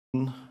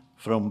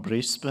From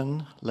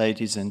Brisbane,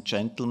 ladies and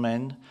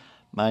gentlemen.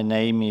 My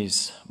name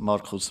is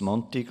Markus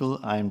Montigl.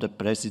 I am the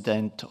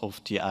president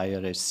of the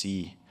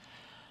IRSC.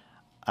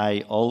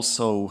 I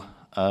also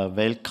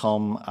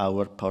welcome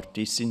our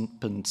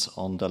participants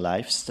on the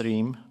live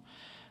stream,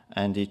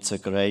 and it's a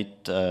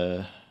great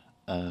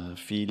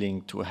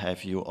feeling to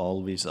have you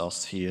all with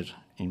us here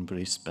in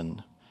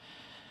Brisbane.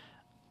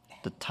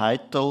 The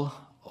title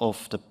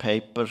of the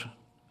paper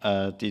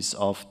this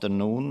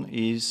afternoon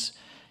is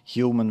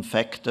Human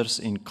Factors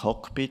in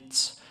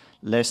Cockpits,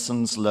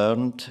 Lessons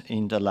Learned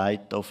in the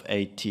Light of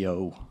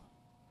ATO.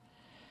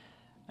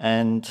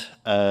 And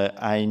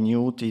I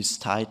knew this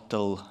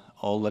title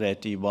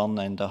already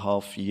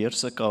 1.5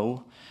 years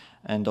ago,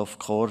 and of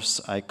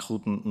course I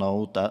couldn't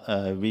know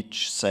that,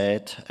 which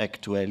sad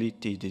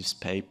actuality this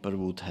paper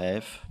would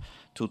have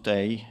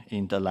today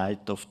in the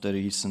light of the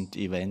recent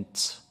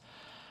events.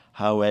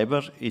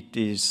 However, it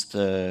is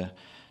the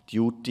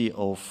duty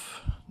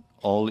of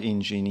all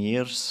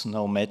engineers,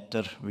 no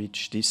matter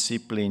which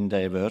discipline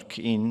they work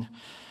in,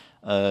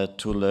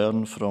 to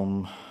learn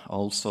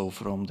also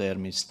from their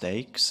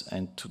mistakes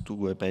and to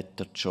do a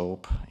better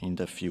job in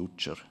the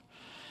future.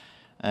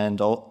 And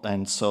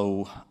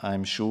so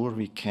I'm sure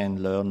we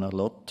can learn a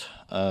lot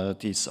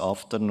this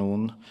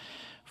afternoon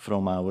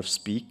from our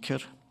speaker.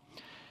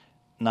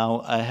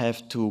 Now I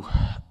have to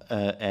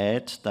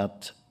add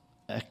that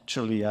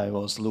actually I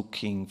was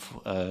looking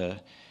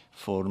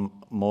for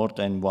more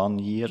than 1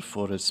 year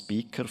for a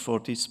speaker for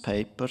this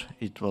paper.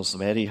 It was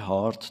very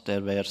hard.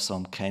 There were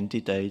some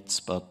candidates,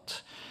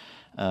 but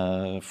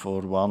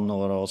for one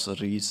or other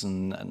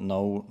reason,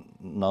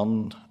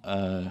 none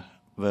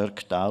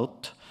worked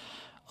out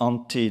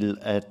until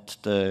at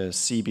the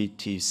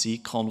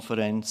CBTC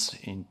conference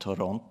in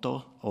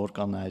Toronto,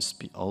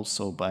 organized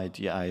also by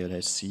the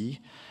IRSC.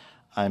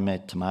 I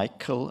met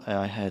Michael,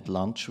 I had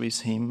lunch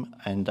with him,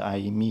 and I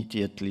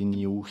immediately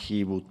knew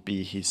he would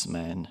be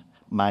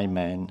my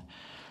man.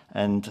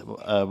 And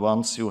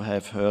once you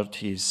have heard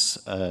his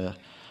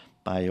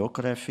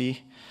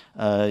biography,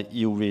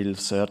 you will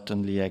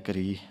certainly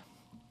agree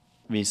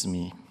with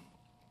me.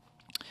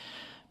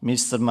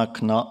 Mr.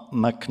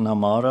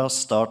 McNamara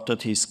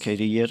started his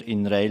career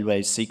in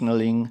railway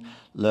signaling,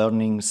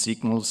 learning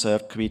signal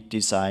circuit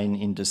design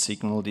in the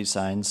Signal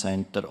Design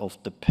Center of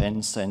the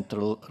Penn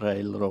Central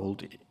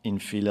Railroad in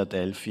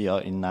Philadelphia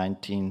in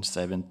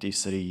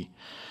 1973,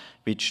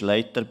 which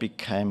later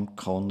became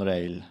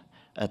Conrail.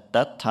 At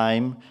that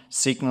time,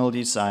 signal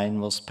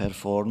design was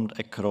performed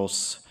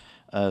across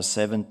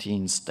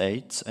 17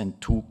 states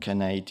and 2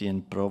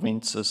 Canadian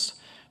provinces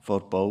for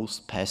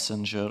both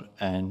passenger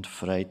and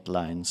freight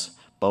lines,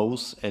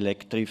 both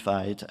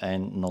electrified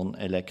and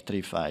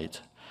non-electrified.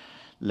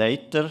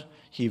 Later,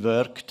 he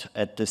worked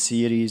at a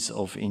series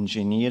of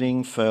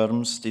engineering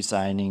firms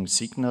designing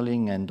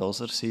signaling and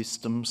other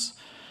systems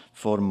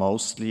for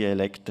mostly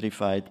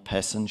electrified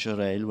passenger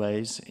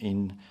railways.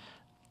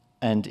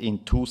 And in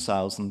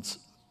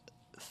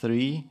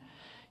 2003,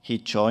 he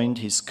joined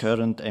his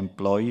current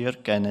employer,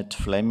 Gannett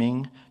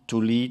Fleming, to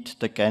lead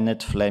the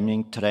Gannett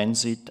Fleming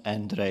Transit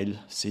and Rail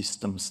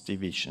Systems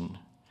Division.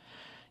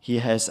 He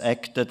has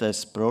acted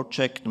as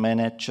project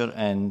manager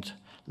and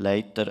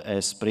later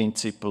as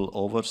principal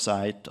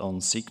oversight on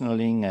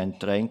signaling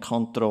and train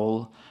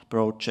control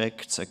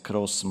projects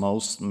across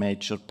most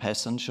major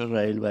passenger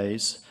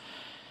railways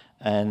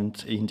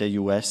and in the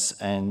US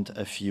and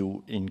a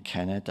few in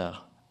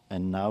Canada.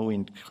 And now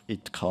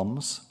it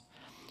comes.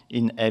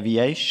 In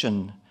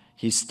aviation,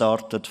 he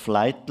started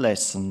flight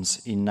lessons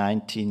in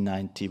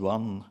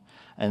 1991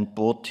 and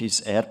bought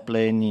his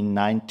airplane in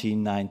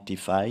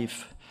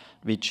 1995,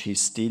 which he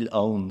still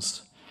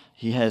owns.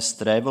 He has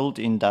traveled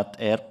in that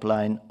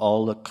airplane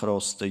all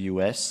across the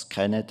US,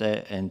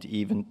 Canada, and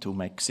even to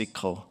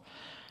Mexico.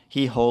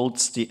 He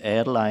holds the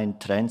Airline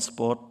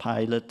Transport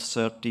Pilot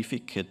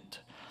Certificate,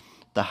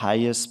 the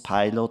highest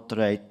pilot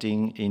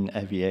rating in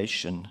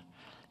aviation.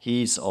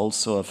 He is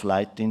also a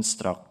flight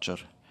instructor.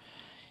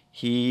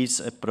 He is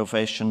a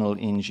professional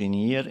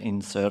engineer in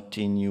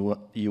 13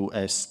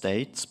 US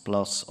states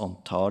plus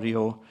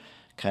Ontario,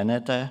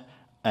 Canada,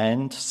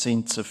 and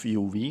since a few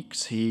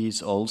weeks he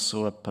is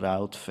also a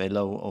proud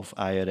fellow of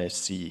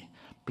IRSC.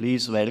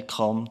 Please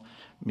welcome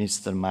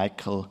Mr.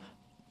 Michael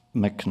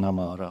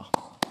McNamara.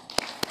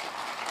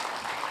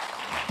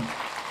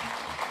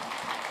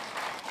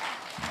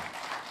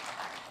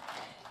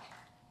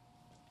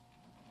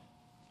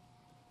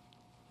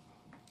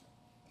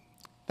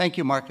 Thank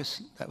you,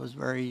 Marcus. That was a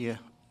very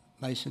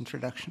nice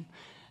introduction.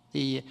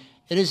 It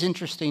is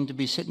interesting to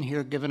be standing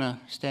here giving a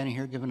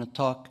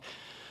talk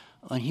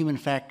on human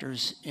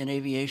factors in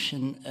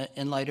aviation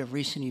in light of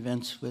recent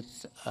events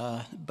with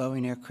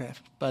Boeing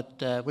aircraft,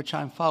 but which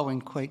I'm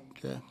following quite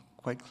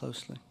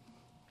closely.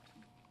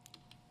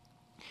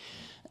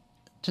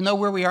 To know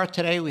where we are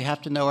today, we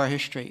have to know our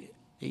history.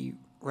 The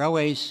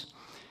railways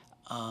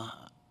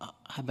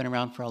have been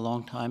around for a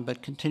long time,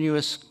 but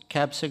continuous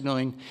cab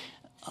signaling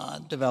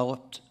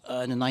developed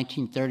in the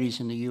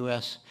 1930s in the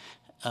US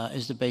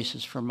is the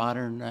basis for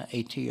modern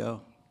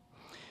ATO.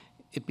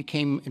 it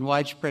became in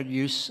widespread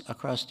use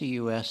across the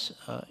U.S.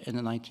 In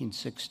the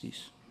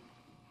 1960s.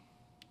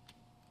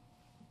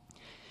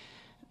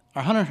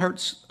 Our 100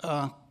 hertz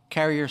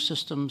carrier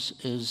systems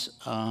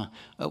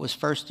it was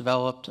first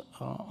developed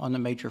on the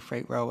major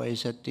freight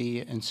railways at the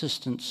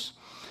insistence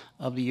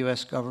of the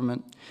U.S.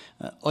 government.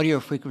 Audio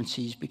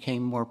frequencies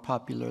became more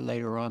popular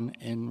later on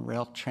in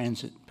rail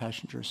transit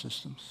passenger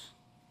systems,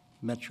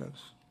 metros.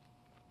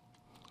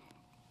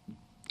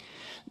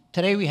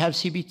 Today we have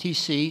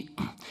CBTC,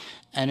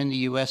 and in the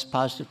U.S.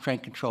 positive train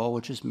control,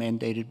 which is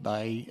mandated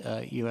by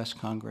U.S.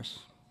 Congress.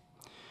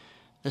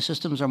 The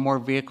systems are more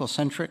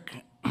vehicle-centric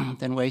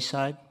than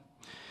wayside.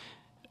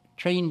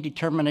 Train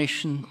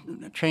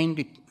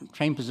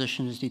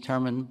position is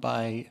determined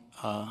by,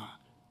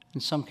 in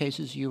some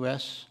cases,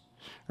 U.S.,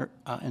 or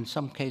in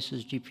some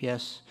cases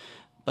GPS,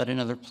 but in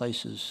other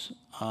places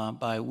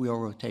by wheel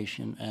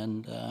rotation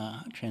and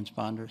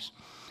transponders.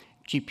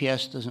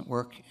 GPS doesn't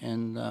work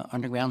in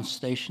underground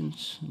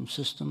stations and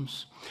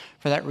systems.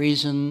 For that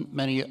reason,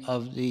 many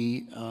of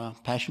the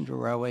passenger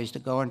railways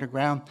that go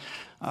underground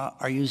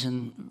are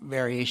using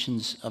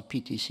variations of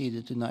PTC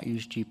that do not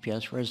use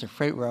GPS, whereas the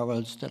freight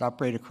railroads that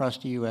operate across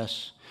the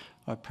U.S.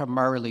 are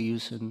primarily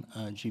using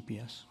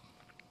GPS.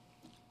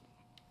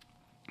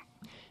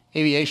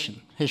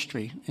 Aviation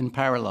history in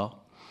parallel.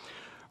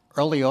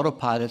 Early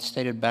autopilots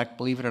dated back,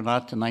 believe it or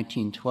not, to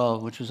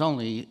 1912, which was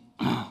only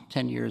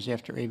 10 years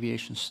after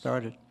aviation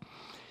started.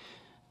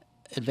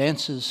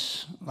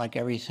 Advances, like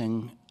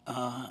everything,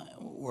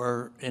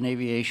 in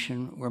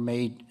aviation were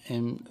made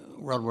in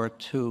World War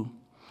II.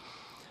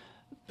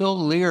 Bill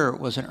Lear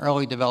was an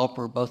early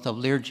developer both of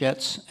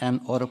Learjets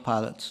and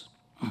autopilots.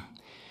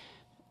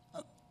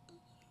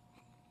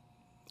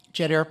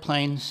 Jet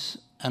airplanes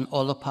and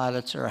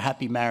autopilots are a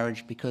happy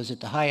marriage because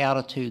at the high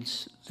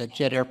altitudes that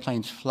jet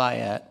airplanes fly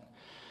at,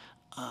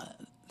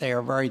 they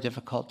are very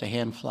difficult to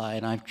hand fly,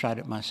 and I've tried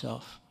it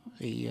myself.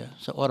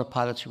 So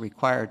autopilots are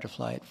required to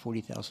fly at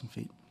 40,000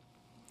 feet.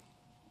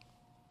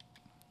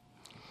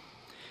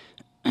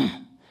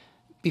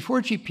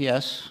 Before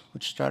GPS,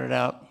 which started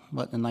out, in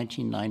the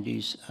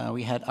 1990s,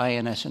 we had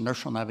INS,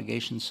 inertial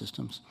navigation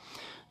systems,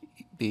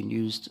 being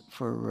used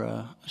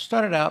for,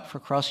 started out for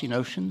crossing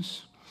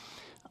oceans,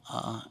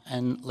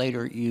 and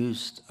later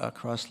used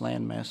across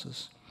land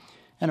masses.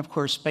 And of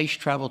course, space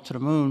travel to the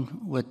moon,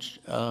 which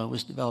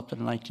was developed in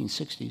the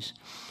 1960s,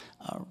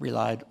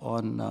 relied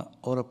on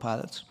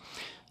autopilots.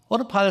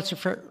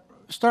 Autopilots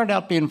started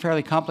out being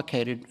fairly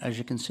complicated, as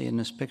you can see in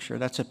this picture.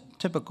 That's a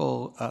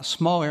typical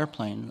small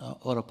airplane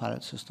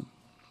autopilot system.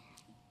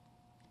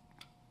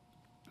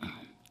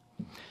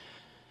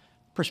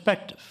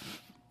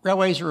 Perspective.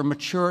 Railways are a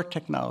mature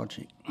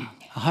technology.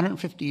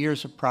 150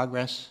 years of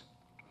progress.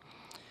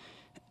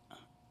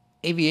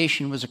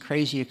 Aviation was a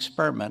crazy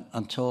experiment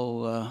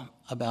until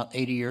about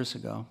 80 years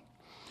ago.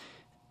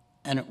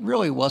 And it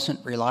really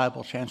wasn't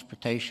reliable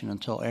transportation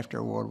until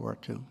after World War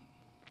II.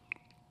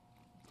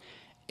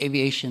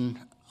 Aviation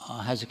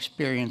has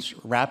experienced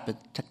rapid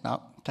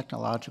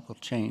technological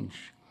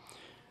change,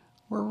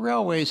 where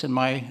railways, in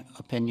my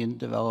opinion,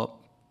 develop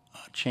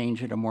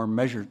change at a more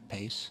measured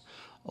pace,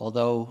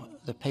 although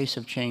the pace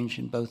of change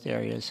in both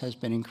areas has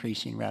been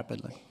increasing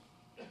rapidly.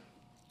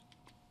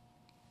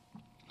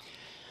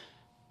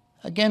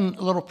 Again,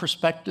 a little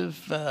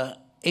perspective.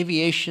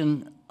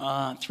 Aviation,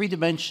 3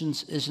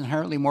 dimensions is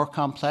inherently more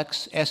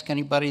complex. Ask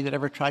anybody that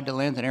ever tried to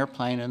land an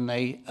airplane and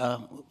they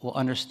will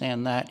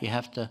understand that. You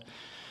have to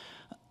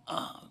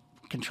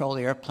control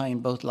the airplane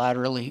both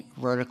laterally,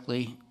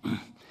 vertically,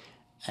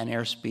 and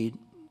airspeed.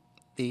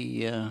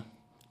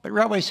 But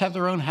railways have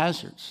their own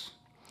hazards.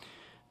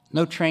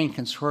 No train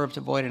can swerve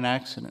to avoid an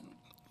accident.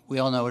 We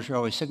all know as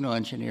railway signal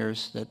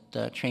engineers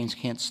that trains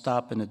can't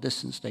stop in the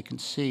distance they can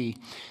see,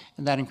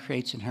 and that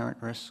creates inherent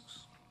risks.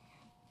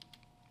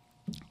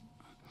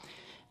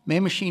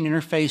 Man-machine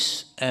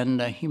interface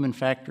and human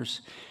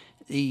factors.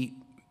 The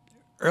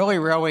early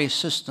railway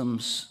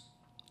systems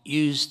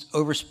used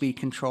overspeed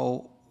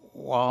control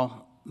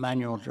while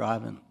manual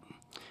driving.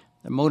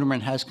 The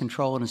motorman has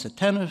control and is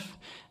attentive.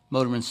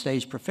 Motorman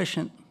stays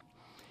proficient.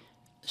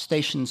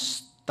 Station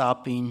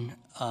stopping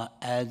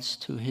adds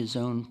to his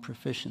own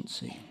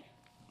proficiency.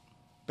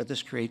 But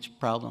this creates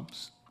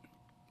problems.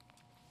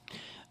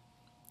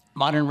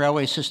 Modern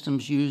railway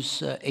systems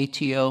use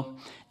ATO,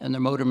 and the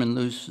motorman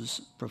loses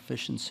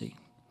proficiency.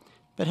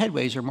 But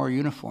headways are more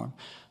uniform.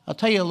 I'll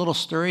tell you a little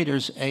story.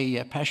 There's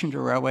a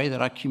passenger railway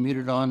that I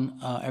commuted on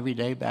every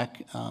day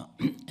back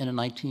in the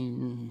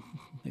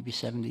maybe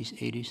 70s,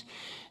 80s.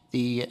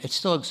 It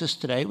still exists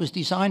today. It was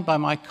designed by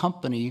my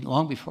company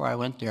long before I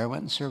went there. I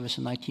went in service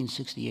in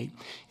 1968.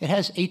 It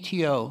has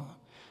ATO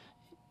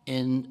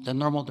in the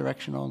normal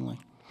direction only.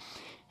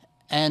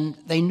 And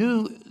they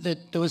knew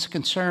that there was a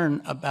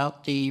concern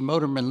about the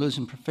motorman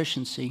losing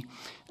proficiency,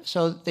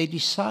 so they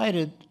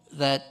decided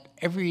that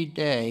every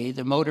day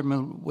the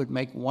motorman would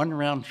make 1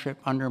 round trip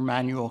under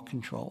manual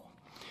control.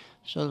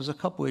 So there's a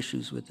couple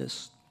issues with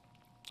this.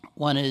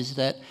 One is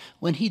that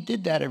when he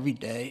did that every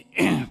day,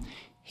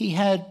 he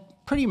had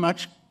pretty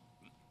much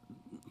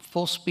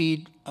full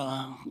speed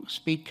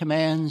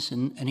commands,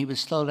 and he would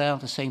slow down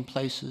at the same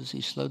places.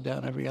 He slowed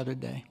down every other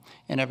day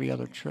and every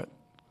other trip.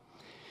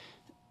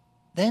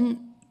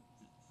 Then,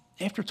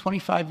 after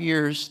 25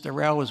 years, the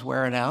rail was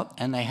wearing out,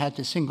 and they had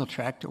to single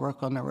track to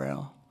work on the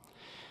rail.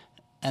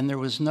 And there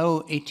was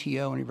no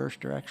ATO in reverse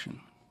direction.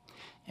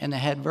 And they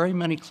had very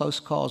many close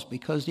calls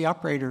because the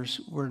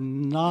operators were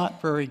not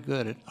very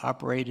good at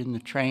operating the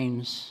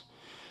trains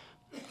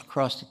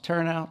across the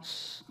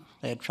turnouts.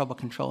 They had trouble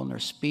controlling their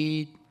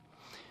speed.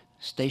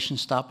 Station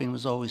stopping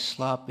was always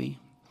sloppy.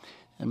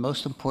 And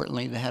most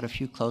importantly, they had a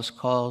few close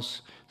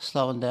calls,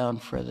 slowing down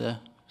for the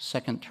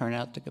second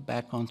turnout to get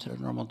back onto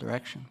the normal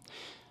direction.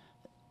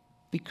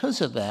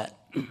 Because of that,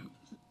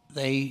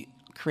 they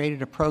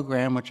created a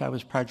program, which I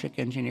was project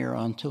engineer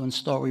on, to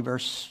install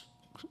reverse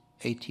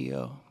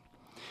ATO.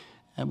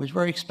 It was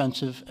very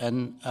expensive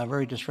and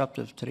very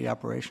disruptive to the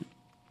operation.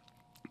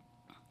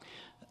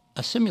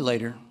 A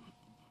simulator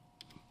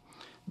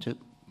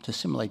to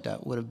simulate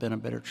that would have been a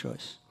better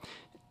choice.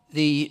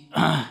 And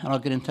I'll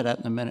get into that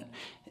in a minute.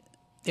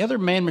 The other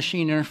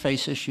man-machine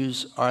interface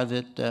issues are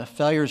that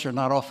failures are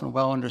not often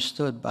well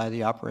understood by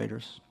the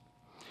operators.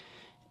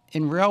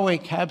 In railway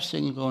cab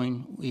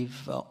signaling,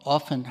 we've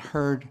often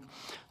heard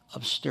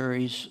of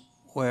stories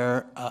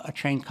where a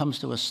train comes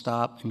to a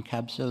stop in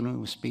cab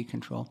signaling with speed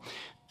control,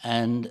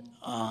 and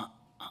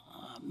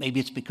maybe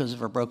it's because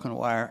of a broken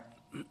wire,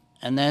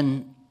 and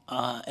then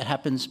it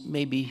happens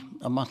maybe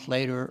a month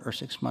later or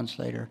 6 months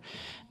later,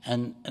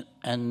 and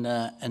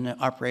the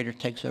operator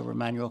takes over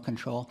manual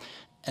control,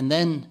 and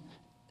then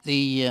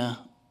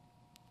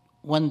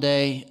one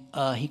day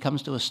he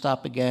comes to a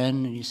stop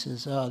again, and he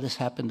says, "Oh, this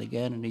happened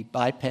again," and he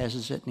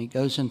bypasses it, and he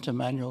goes into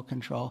manual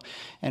control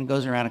and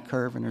goes around a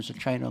curve, and there's a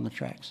train on the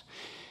tracks.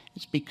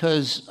 It's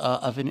because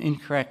of an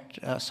incorrect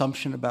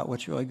assumption about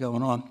what's really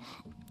going on.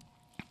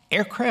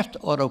 Aircraft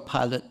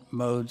autopilot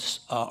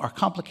modes are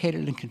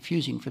complicated and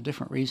confusing for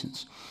different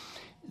reasons.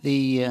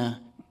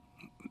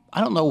 I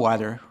don't know why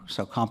they're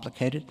so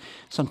complicated.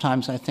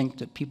 Sometimes I think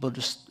that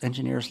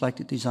engineers like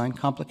to design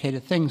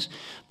complicated things,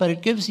 but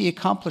it gives the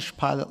accomplished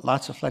pilot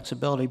lots of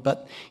flexibility,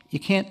 but you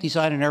can't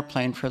design an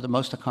airplane for the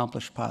most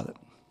accomplished pilot.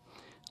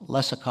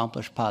 Less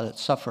accomplished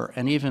pilots suffer,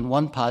 and even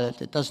one pilot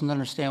that doesn't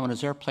understand what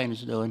his airplane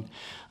is doing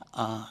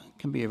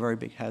can be a very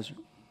big hazard.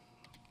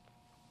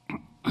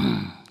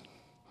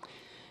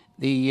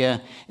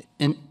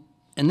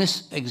 In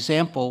this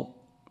example,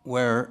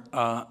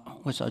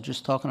 which I was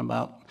just talking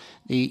about,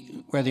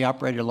 where the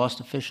operator lost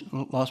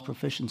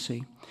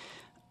proficiency,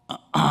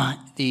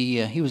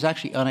 he was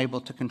actually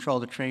unable to control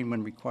the train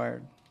when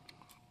required.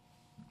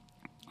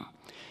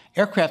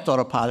 Aircraft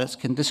autopilots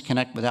can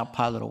disconnect without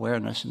pilot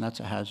awareness, and that's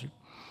a hazard,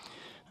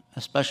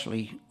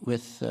 especially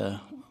with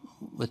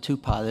two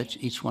pilots.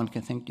 Each one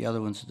can think the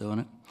other one's doing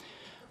it.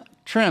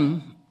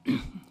 Trim,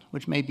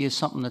 which maybe is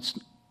something that's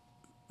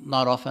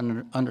not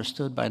often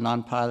understood by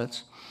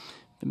non-pilots,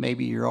 but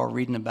maybe you're all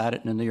reading about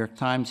it in the New York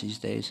Times these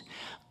days,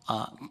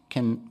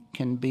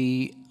 can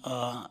be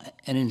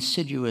an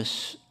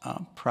insidious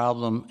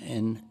problem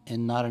in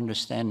not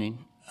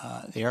understanding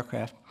the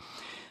aircraft.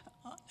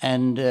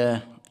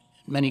 And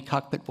many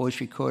cockpit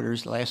voice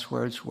recorders, the last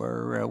words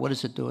were, "What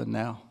is it doing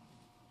now?"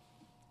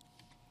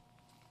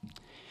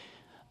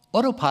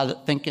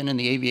 Autopilot thinking in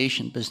the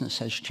aviation business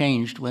has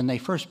changed. When they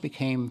first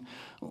became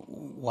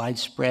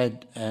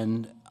widespread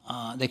and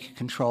they could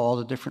control all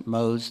the different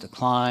modes, the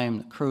climb,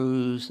 the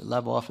cruise, the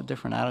level off at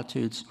different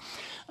altitudes,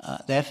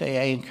 the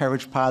FAA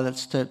encouraged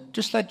pilots to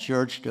just let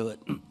George do it.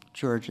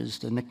 George is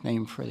the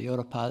nickname for the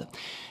autopilot.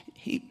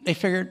 They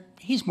figured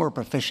he's more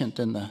proficient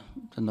than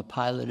the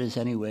pilot is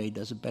anyway. He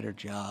does a better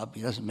job.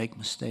 He doesn't make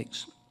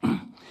mistakes.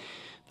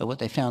 But what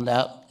they found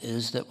out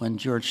is that when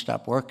George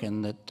stopped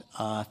working, that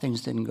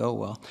things didn't go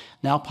well.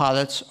 Now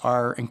pilots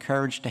are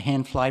encouraged to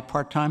hand fly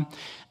part-time,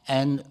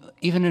 and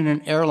even in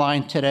an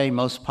airline today,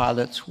 most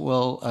pilots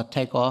will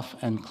take off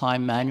and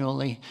climb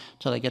manually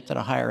until they get to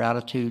the higher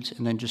altitudes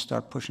and then just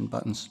start pushing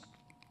buttons.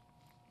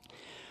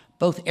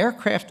 Both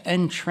aircraft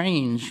and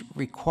trains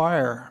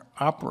require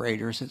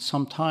operators at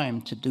some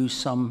time to do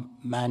some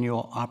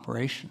manual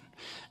operation,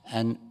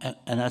 and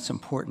that's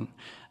important.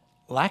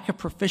 Lack of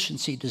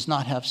proficiency does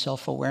not have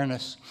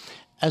self-awareness.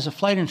 As a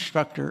flight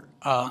instructor,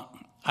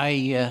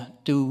 I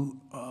do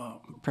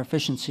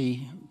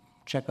proficiency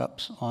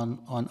checkups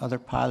on other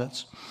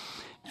pilots,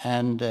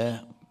 and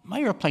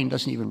my airplane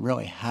doesn't even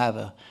really have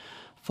a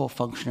full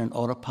functioning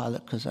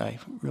autopilot because I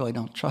really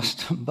don't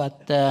trust them.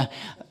 But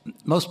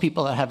most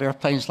people that have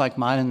airplanes like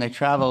mine and they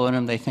travel in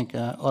them, they think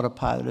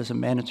autopilot is a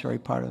mandatory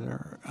part of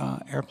their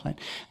airplane.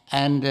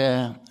 And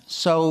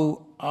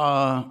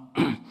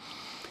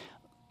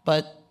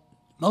but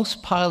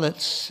most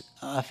pilots,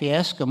 if you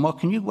ask them, well,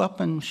 can you go up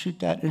and shoot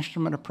that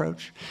instrument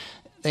approach?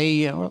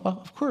 They, well,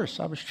 of course,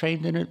 I was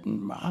trained in it,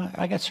 and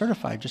I got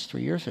certified just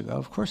 3 years ago.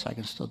 Of course I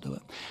can still do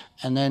it.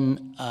 And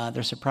then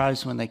they're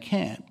surprised when they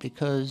can't,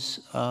 because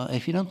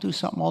if you don't do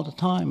something all the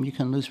time, you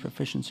can lose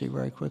proficiency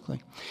very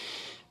quickly.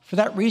 For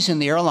that reason,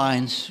 the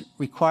airlines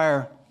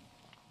require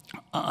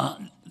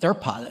their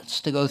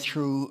pilots to go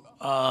through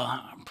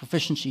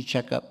proficiency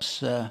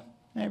checkups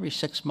every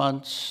 6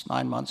 months,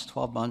 9 months,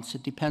 12 months.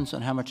 It depends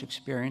on how much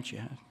experience you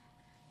have.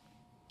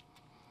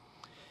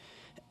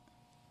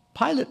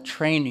 Pilot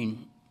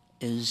training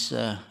is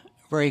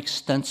very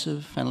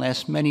extensive and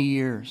lasts many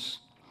years.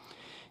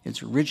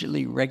 It's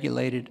rigidly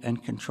regulated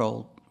and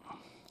controlled.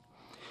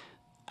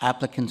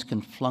 Applicants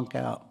can flunk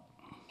out.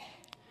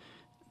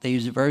 They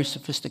use very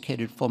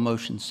sophisticated full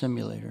motion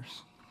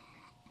simulators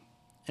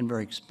and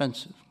very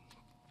expensive.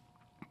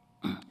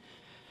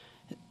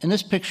 In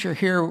this picture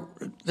here,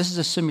 this is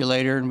a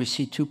simulator, and we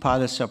see two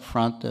pilots up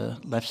front. The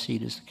left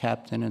seat is the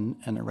captain,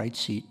 and the right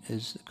seat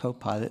is the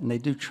co-pilot. And they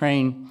do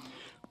train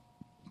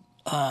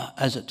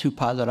as a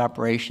two-pilot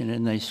operation,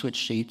 and they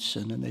switch seats,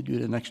 and then they do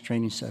the next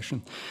training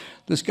session.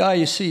 This guy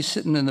you see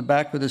sitting in the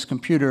back with his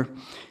computer,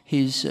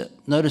 he's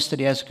noticed that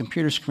he has a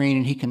computer screen,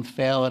 and he can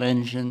fail an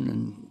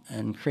engine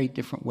and create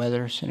different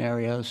weather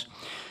scenarios.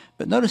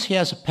 But notice he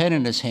has a pen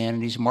in his hand,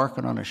 and he's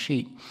marking on a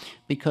sheet,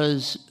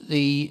 because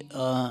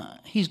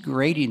he's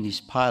grading these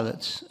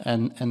pilots,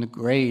 and the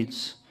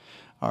grades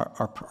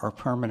are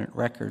permanent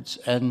records.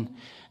 And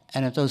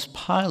if those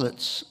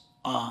pilots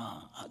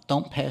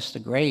don't pass the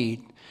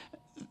grade,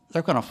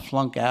 they're going to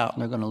flunk out,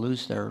 and they're going to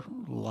lose their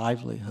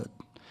livelihood.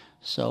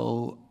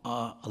 So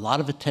a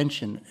lot of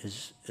attention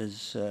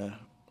is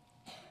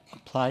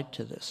applied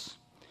to this.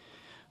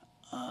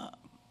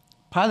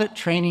 Pilot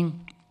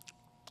training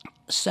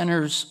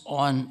centers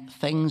on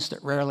things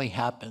that rarely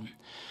happen.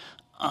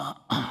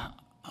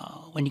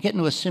 When you get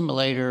into a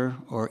simulator,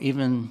 or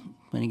even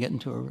when you get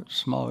into a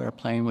small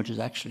airplane, which is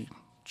actually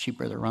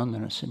cheaper to run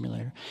than a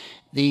simulator,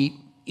 you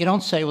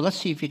don't say, well, let's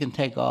see if you can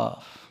take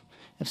off.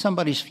 If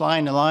somebody's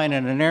flying the line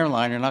in an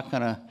airline, you're not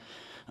going to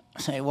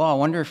say, well, I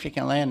wonder if you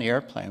can land the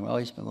airplane. Well,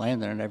 he's been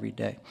landing it every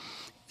day.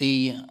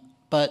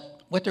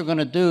 But what they're going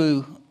to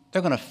do,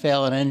 they're going to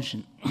fail an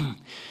engine.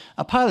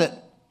 A pilot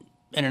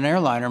in an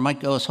airliner might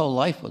go his whole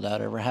life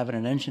without ever having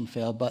an engine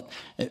fail, but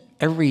at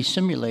every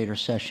simulator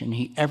session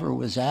he ever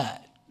was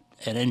at,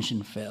 an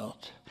engine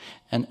failed.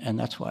 And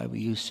that's why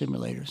we use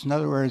simulators. In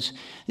other words,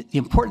 the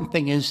important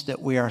thing is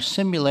that we are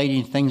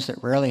simulating things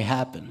that rarely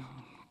happen.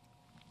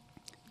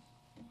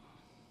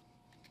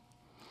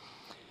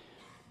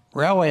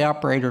 Railway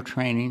operator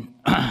training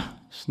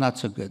is not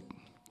so good.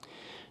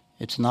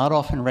 It's not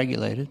often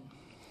regulated.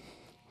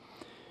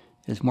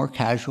 It's more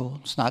casual.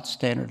 It's not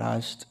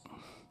standardized.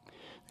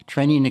 The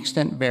training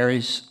extent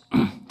varies.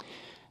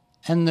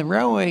 And the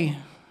railway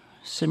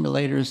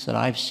simulators that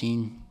I've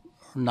seen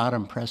are not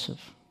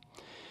impressive.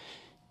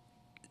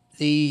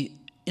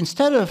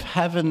 Instead of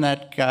having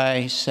that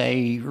guy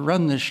say,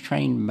 run this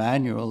train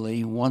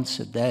manually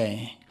once a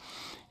day,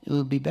 it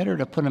would be better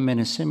to put him in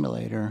a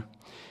simulator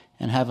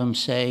and have him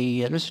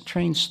say, there's a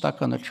train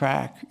stuck on the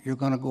track. You're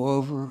going to go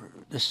over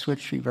the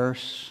switch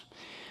reverse,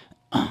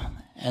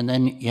 and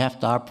then you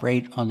have to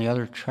operate on the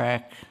other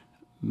track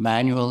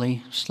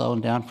manually,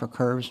 slowing down for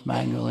curves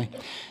manually.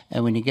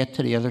 And when you get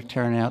to the other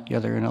turnout, the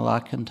other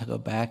interlocking to go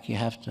back, you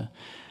have to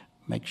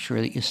make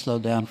sure that you slow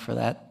down for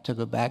that to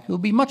go back. It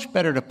would be much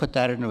better to put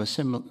that into a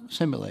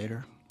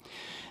simulator.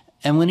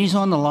 And when he's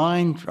on the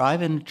line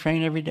driving the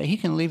train every day, he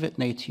can leave it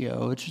in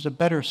ATO, which is a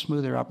better,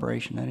 smoother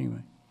operation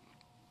anyway.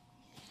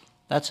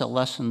 That's a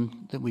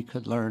lesson that we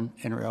could learn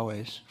in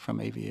railways from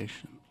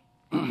aviation.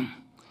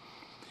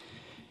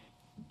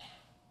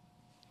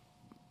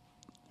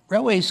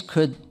 Railways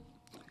could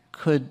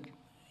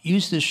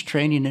use this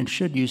training, and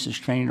should use this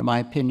training, in my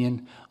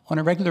opinion, on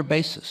a regular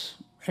basis.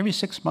 Every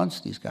 6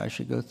 months, these guys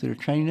should go through the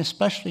training,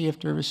 especially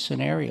if there are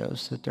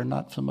scenarios that they're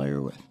not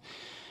familiar with.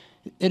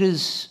 It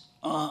is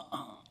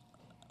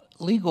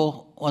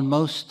legal on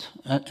most,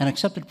 an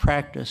accepted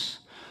practice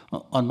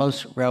on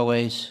most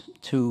railways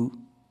to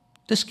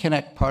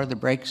disconnect part of the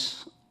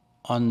brakes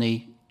on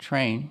the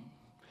train,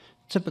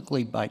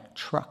 typically by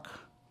truck,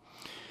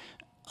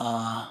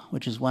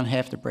 which is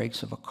 1/2 the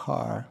brakes of a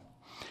car,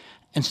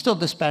 and still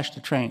dispatch the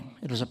train.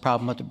 It was a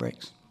problem with the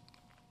brakes.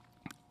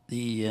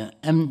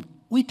 And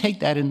we take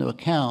that into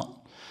account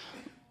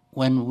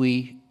when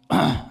we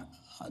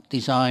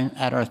design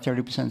at our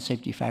 30%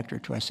 safety factor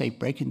to our safe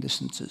braking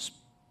distances.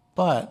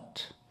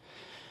 But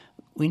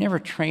we never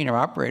train our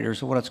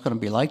operators on what it's going to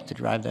be like to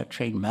drive that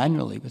train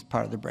manually with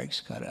part of the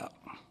brakes cut out.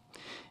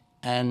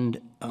 And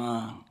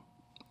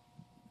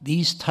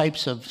these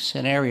types of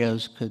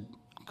scenarios could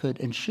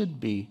and should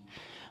be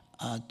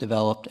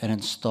developed and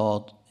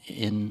installed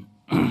in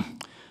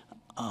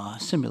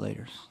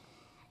simulators.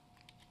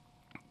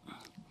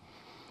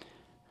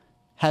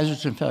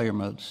 Hazards and failure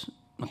modes,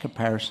 in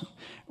comparison.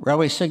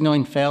 Railway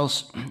signaling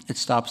fails, it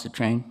stops the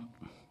train.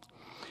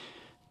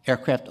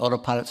 Aircraft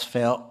autopilots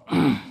fail.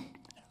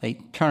 They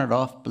turn it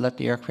off, but let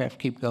the aircraft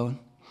keep going.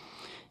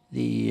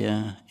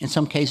 In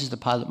some cases, the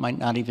pilot might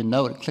not even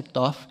know it clicked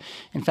off.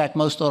 In fact,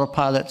 most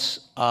autopilots,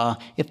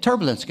 if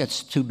turbulence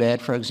gets too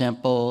bad, for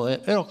example,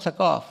 it'll click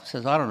off. It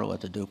says, I don't know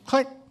what to do.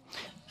 Click.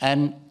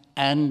 And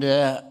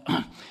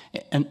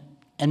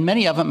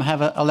many of them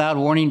have a loud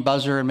warning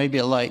buzzer and maybe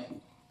a light.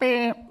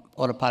 Beep,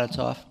 autopilot's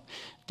off.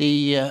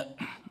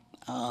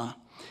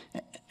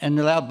 And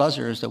the loud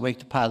buzzer is to wake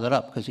the pilot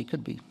up because he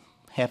could be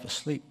half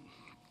asleep.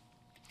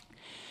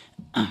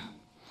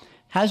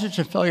 Hazards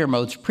and failure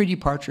modes,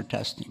 pre-departure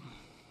testing.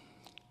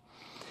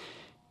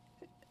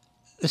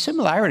 The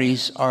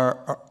similarities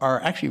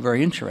are actually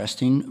very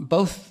interesting.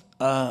 Both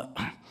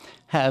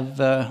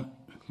have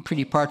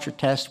pre-departure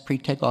tests,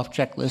 pre-takeoff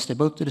checklists. They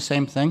both do the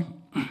same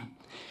thing.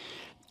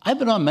 I've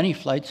been on many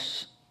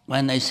flights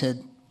when they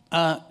said,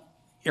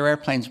 your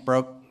airplane's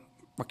broke,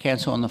 we're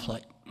canceling the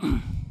flight.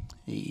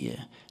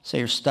 Say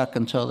you're stuck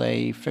until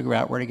they figure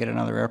out where to get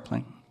another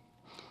airplane.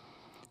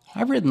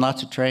 I've ridden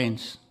lots of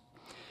trains.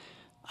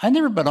 I've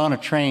never been on a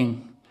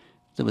train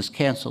that was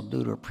canceled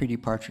due to a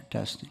pre-departure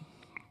testing.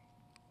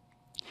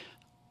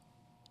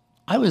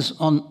 I was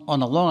on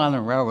the Long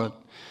Island Railroad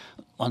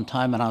one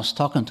time, and I was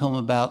talking to them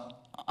about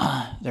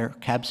their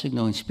cab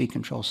signaling speed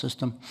control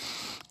system,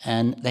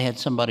 and they had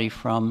somebody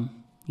from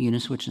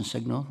Uniswitch and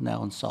Signal,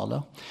 now in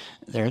Saldo,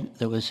 there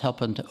that was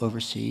helping to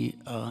oversee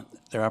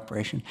their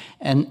operation.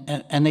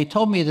 And they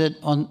told me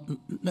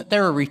that they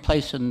were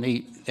replacing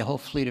the whole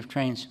fleet of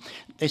trains.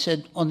 They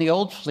said on the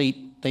old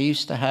fleet, they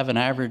used to have an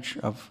average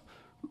of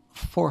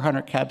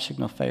 400 cab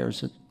signal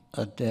failures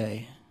a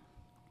day.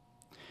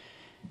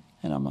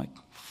 And I'm like,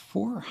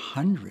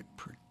 400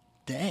 per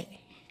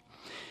day?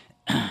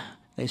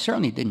 They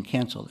certainly didn't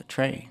cancel the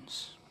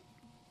trains.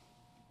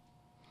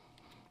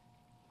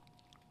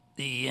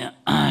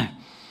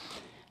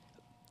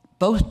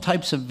 Both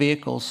types of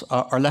vehicles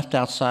are left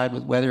outside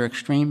with weather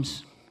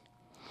extremes.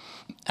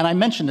 And I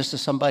mentioned this to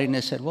somebody, and they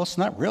said, well, it's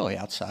not really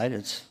outside.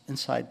 It's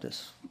inside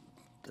this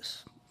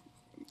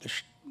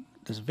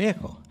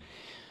vehicle.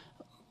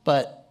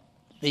 But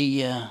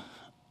the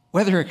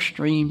weather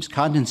extremes,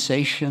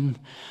 condensation,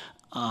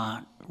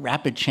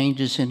 rapid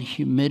changes in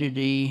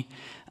humidity,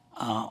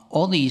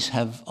 all these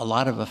have a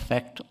lot of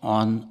effect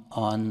on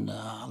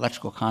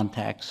electrical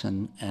contacts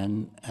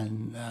and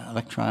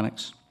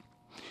electronics.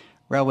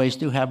 Railways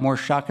do have more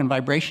shock and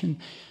vibration,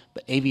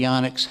 but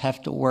avionics have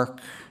to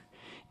work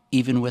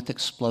even with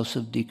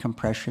explosive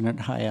decompression at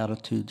high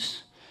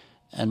altitudes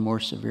and more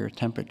severe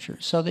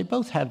temperatures. So they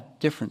both have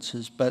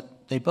differences,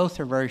 but they both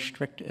are very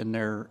strict in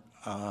their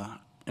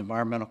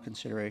environmental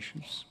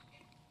considerations.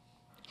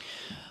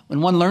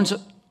 When one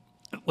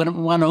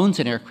owns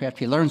an aircraft,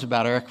 he learns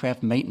about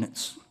aircraft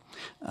maintenance.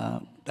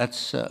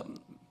 That's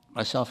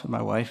myself and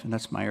my wife, and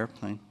that's my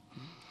airplane.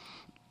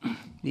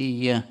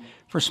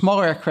 For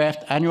smaller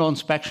aircraft, annual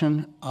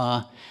inspection,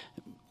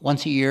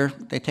 once a year,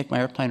 they take my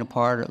airplane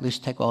apart, or at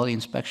least take all the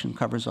inspection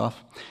covers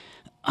off.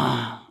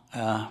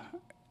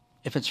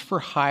 If it's for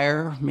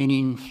hire,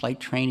 meaning flight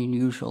training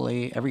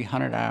usually every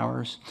 100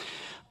 hours,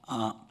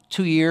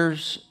 2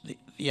 years,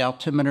 the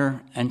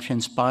altimeter and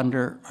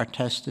transponder are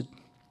tested.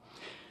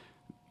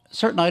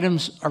 Certain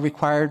items are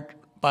required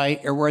by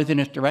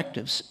airworthiness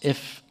directives.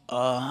 If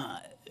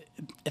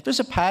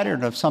there's a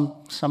pattern of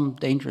some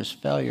dangerous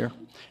failure,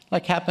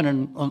 like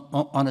happened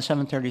on a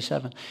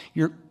 737,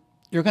 you're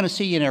going to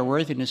see an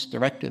airworthiness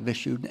directive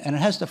issued, and it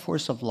has the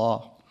force of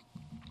law.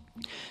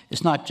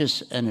 It's not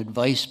just an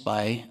advice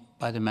by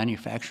the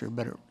manufacturer,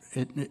 but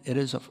it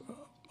is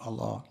a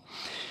law.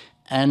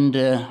 And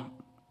the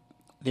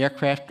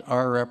aircraft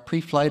are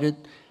pre-flighted,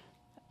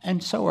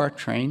 and so are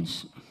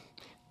trains.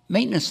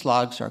 Maintenance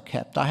logs are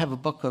kept. I have a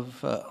book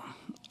of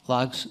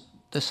logs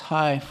this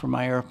high for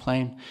my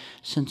airplane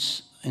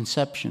since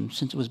inception,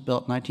 since it was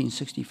built in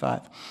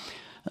 1965.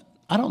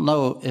 I don't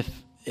know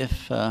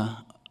if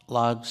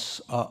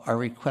logs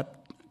are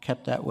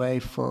kept that way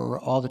for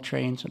all the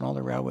trains and all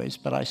the railways,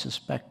 but I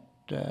suspect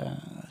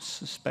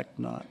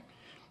not.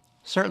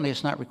 Certainly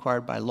it's not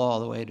required by law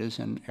the way it is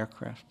in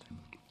aircraft.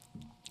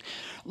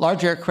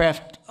 Large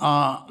aircraft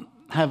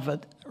have a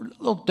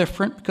little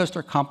different because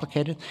they're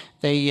complicated.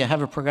 They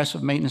have a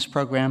progressive maintenance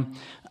program,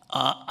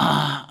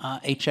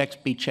 A checks,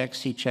 B checks,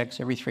 C checks.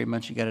 Every 3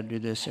 months you got to do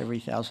this. Every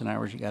 1,000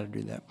 hours you got to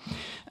do that.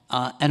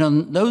 And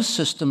on those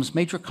systems,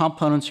 major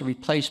components are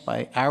replaced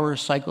by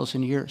hours, cycles,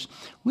 and years.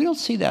 We don't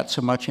see that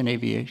so much in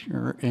aviation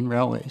or in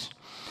railways.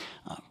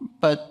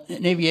 But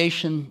in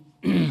aviation,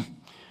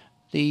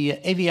 the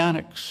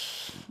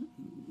avionics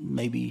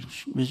maybe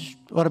is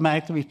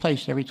automatically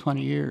replaced every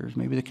 20 years,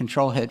 maybe the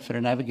control head for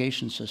the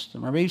navigation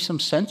system, or maybe some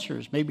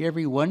sensors, maybe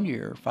every 1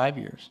 year or 5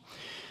 years.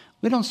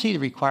 We don't see the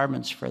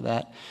requirements for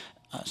that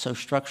so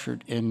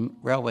structured in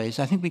railways.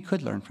 I think we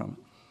could learn from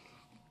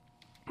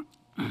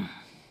it.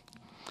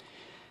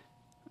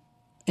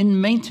 In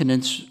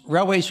maintenance,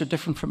 railways are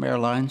different from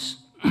airlines,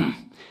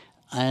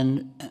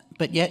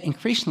 but yet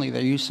increasingly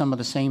they use some of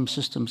the same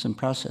systems and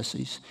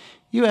processes.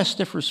 U.S.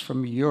 differs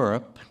from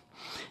Europe.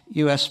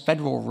 U.S.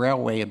 Federal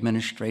Railway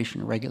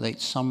Administration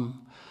regulates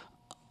some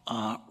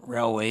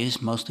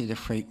railways, mostly the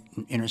freight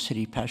and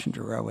intercity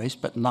passenger railways,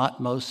 but not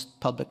most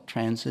public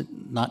transit,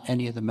 not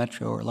any of the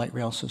metro or light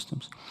rail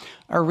systems.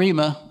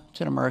 ARIMA,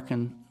 it's an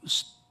American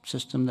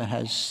system that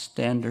has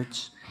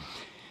standards.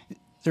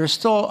 There's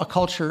still a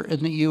culture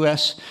in the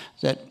U.S.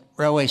 that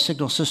railway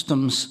signal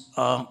systems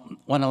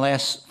want to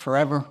last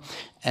forever,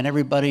 and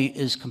everybody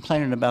is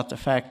complaining about the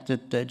fact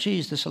that,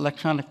 geez, this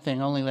electronic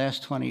thing only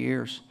lasts 20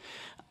 years.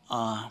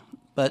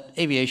 But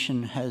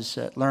aviation has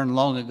learned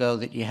long ago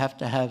that you have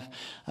to have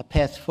a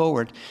path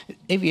forward.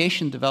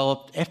 Aviation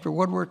developed, after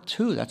World War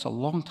II, that's a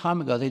long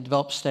time ago, they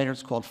developed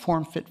standards called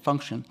form, fit,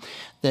 function,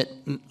 that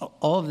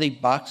all of the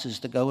boxes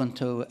that go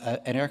into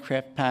an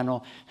aircraft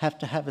panel have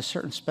to have a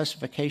certain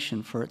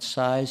specification for its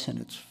size and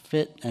its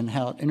fit and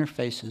how it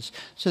interfaces,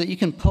 so that you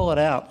can pull it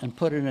out and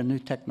put it in a new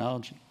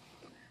technology.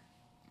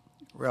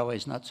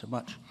 Railways, not so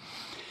much.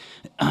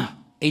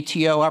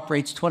 ATO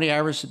operates 20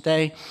 hours a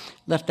day,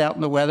 left out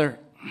in the weather,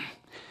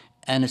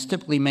 and it's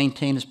typically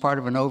maintained as part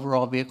of an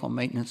overall vehicle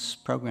maintenance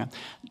program.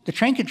 The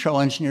train control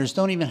engineers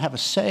don't even have a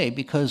say,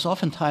 because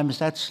oftentimes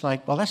that's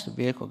like, well, that's the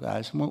vehicle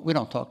guys. We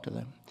don't talk to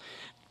them.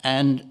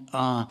 And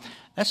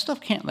that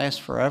stuff can't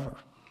last forever.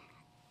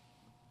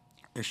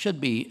 There should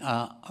be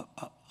a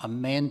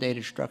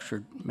mandated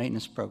structured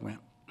maintenance program.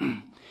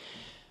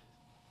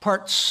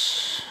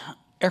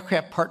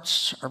 Aircraft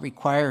parts are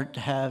required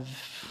to have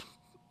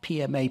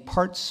PMA,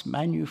 Parts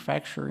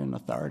Manufacturing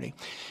Authority.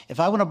 If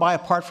I want to buy a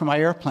part for my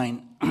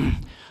airplane,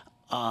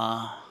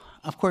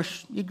 of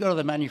course, you'd go to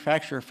the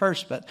manufacturer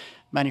first, but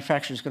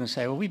manufacturer's going to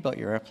say, well, we built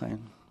your airplane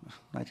in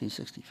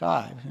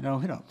 1965. You know,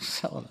 we don't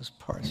sell those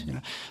parts, you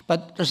know.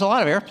 But there's a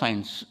lot of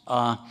airplanes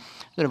that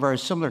are very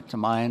similar to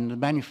mine. The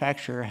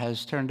manufacturer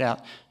has turned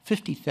out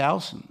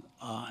 50,000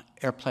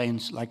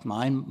 airplanes like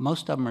mine.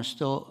 Most of them are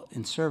still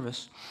in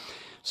service.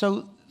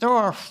 So there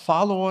are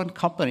follow-on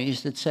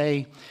companies that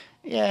say,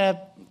 yeah,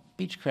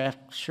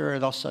 Beechcraft, sure,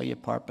 they'll sell you a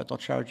part, but they'll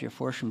charge you a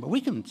fortune. But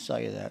we can sell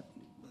you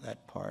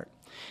that part.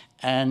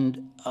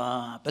 And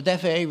but the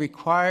FAA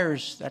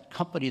requires that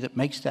company that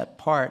makes that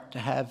part to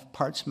have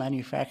Parts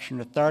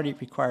Manufacturing Authority. It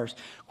requires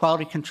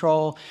quality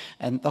control,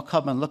 and they'll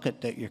come and look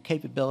at your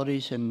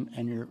capabilities and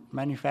your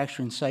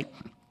manufacturing site.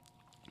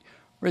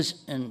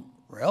 Whereas in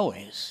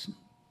railways,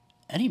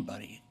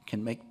 anybody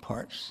can make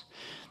parts.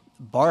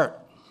 BART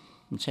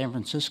in San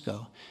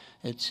Francisco,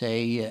 it's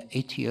a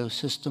ATO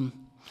system.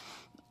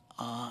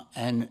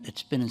 And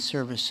it's been in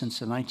service since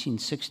the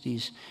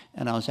 1960s,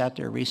 and I was out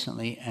there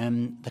recently,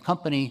 and the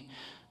company,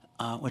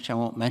 which I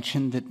won't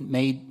mention, that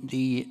made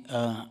the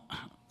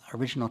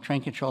original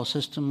train control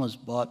system was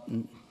bought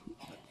and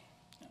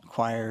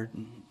acquired,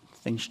 and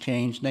things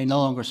changed. They no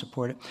longer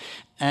support it.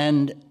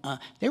 And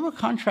they were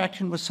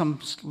contracting with some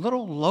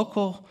little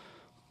local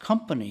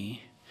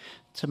company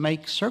to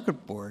make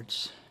circuit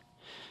boards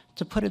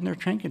to put in their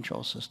train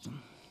control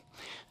system.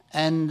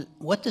 And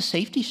what the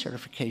safety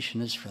certification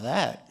is for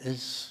that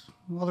is,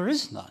 well, there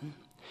is none.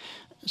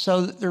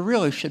 So there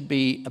really should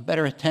be a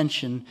better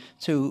attention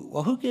to,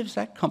 well, who gives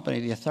that company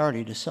the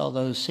authority to sell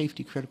those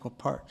safety critical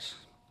parts?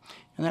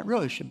 And that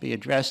really should be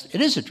addressed. It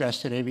is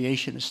addressed in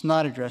aviation. It's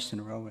not addressed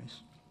in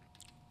railways.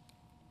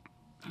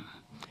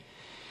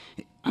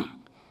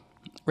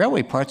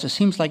 Railway parts, it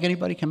seems like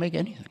anybody can make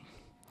anything.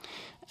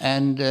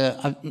 And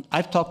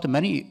I've talked to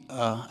many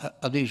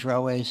of these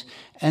railways,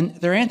 and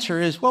their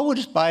answer is, well, we'll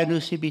just buy a new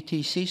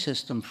CBTC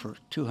system for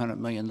 $200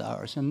 million.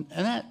 And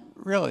that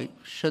really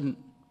shouldn't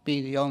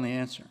be the only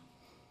answer.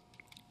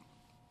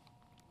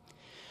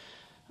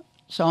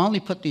 So I'll only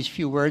put these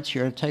few words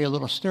here to tell you a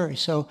little story.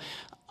 So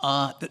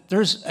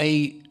there's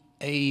a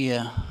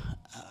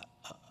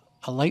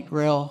light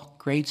rail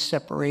grade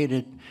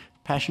separated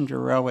passenger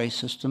railway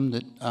system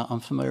that I'm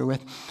familiar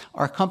with.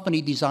 Our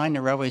company designed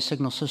the railway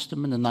signal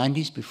system in the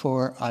 90s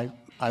before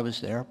I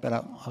was there, but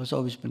I was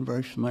always been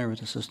very familiar with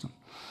the system.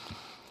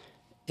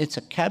 It's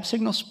a cab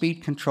signal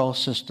speed control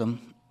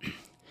system.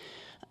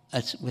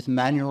 It's with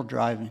manual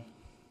driving.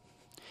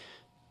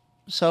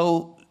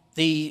 So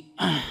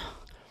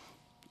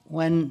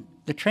when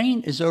the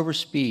train is over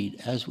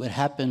speed, as would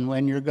happen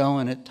when you're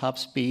going at top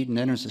speed, and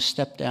then there's a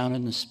step down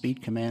in the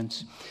speed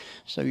commands,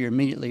 so you're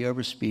immediately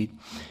over speed.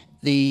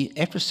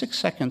 After 6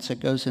 seconds,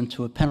 it goes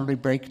into a penalty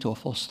brake to a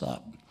full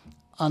stop,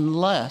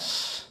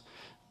 unless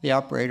the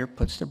operator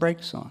puts the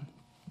brakes on.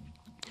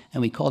 And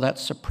we call that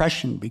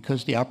suppression,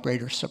 because the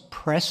operator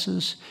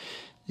suppresses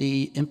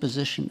the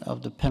imposition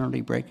of the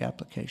penalty brake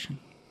application.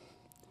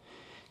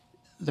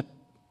 The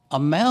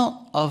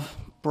amount of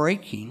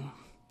braking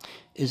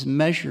is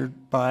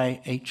measured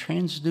by a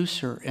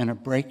transducer in a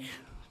brake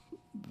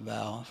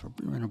valve,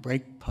 or in a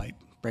brake pipe,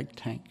 brake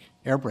tank,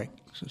 air brake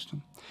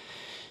system,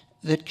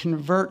 that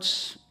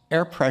converts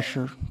air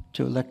pressure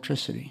to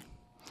electricity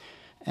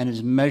and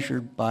is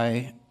measured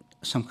by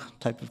some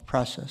type of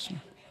processor.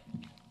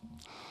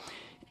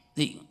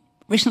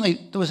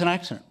 Recently, there was an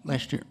accident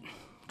last year.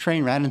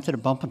 Train ran into the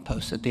bumping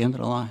post at the end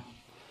of the line.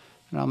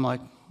 And I'm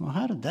like, well,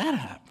 how did that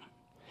happen?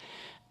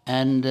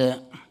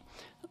 And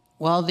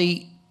while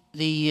the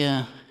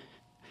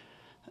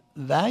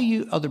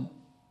value of the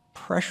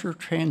pressure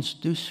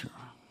transducer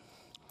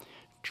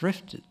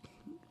drifted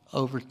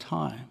over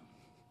time,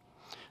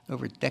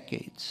 over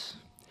decades,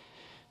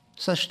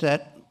 such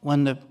that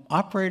when the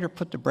operator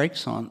put the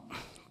brakes on,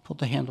 pulled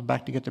the handle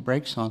back to get the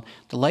brakes on,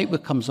 the light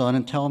comes on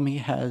and tell him he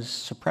has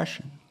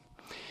suppression.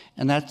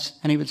 And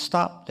he would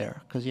stop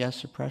there because he has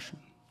suppression.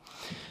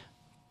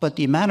 But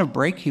the amount of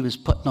brake he was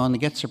putting on to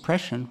get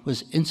suppression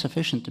was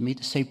insufficient to meet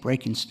the safe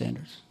braking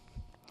standards.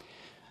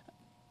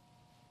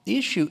 The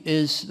issue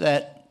is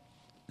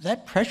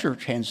that pressure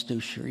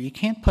transducer, you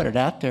can't put it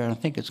out there and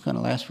think it's going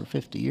to last for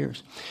 50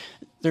 years.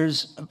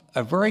 There's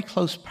a very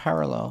close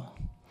parallel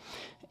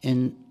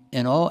in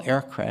all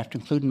aircraft,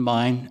 including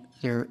mine.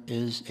 There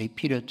is a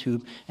pitot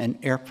tube, and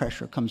air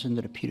pressure comes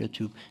into the pitot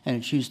tube, and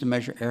it's used to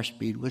measure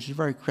airspeed, which is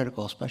very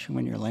critical, especially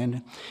when you're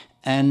landing.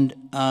 And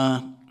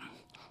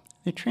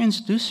the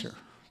transducer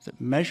that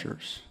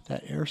measures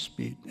that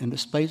airspeed and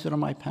displays it on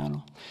my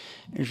panel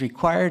is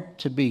required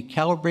to be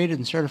calibrated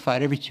and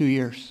certified every 2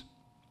 years.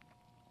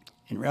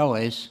 In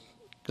railways,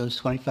 it goes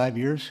 25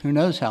 years, who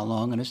knows how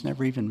long, and it's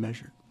never even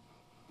measured.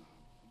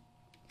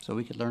 So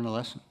we could learn a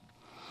lesson.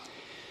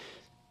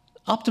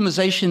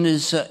 Optimization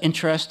is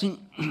interesting.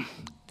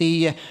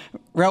 The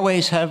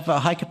railways have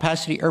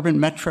high-capacity urban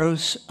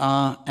metros,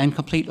 and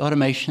complete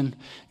automation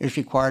is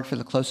required for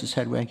the closest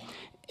headway.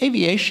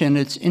 Aviation,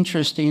 it's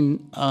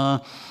interesting,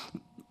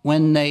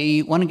 when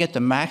they want to get the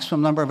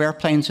maximum number of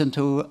airplanes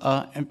into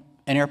an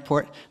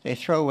airport, they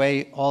throw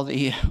away all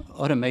the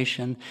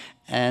automation,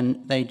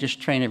 and they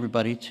just train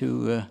everybody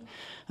to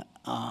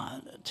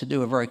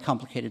do a very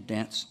complicated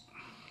dance.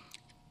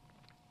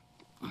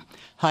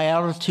 High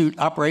altitude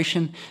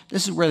operation,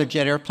 this is where the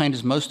jet airplane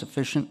is most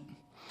efficient.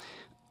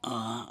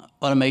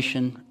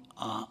 Automation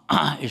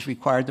is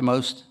required the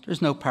most.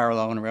 There's no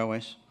parallel in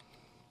railways.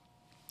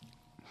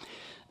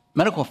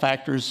 Medical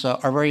factors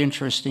are very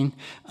interesting.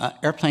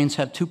 Airplanes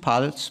have 2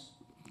 pilots,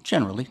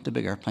 generally, the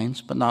big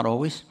airplanes, but not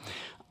always.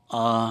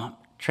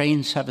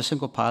 Trains have a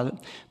single pilot,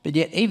 but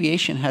yet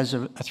aviation has a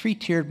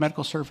 3-tiered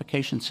medical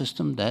certification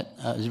system that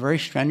is very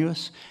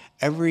strenuous.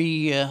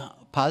 Every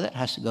pilot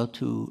has to go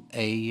to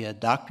a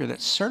doctor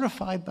that's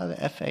certified by the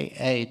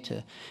FAA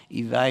to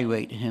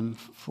evaluate him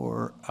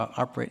for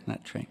operating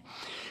that train.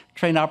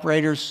 Train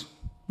operators,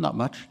 not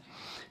much.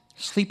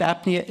 Sleep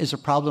apnea is a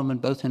problem in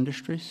both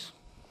industries.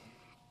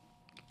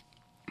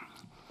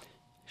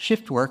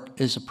 Shift work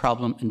is a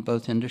problem in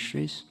both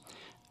industries.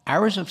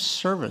 Hours of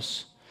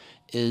service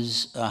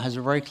has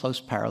a very close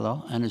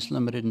parallel and is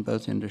limited in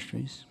both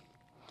industries.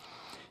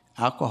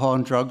 Alcohol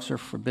and drugs are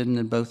forbidden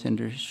in both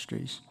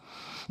industries.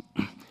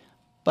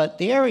 But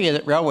the area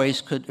that railways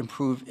could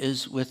improve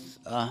is with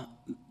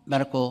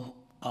medical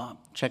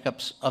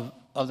checkups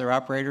of their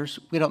operators.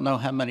 We don't know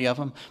how many of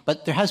them,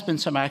 but there has been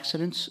some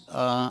accidents.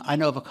 I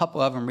know of a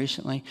couple of them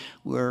recently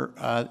where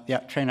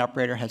the train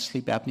operator had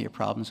sleep apnea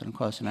problems and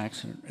caused an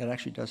accident. It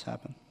actually does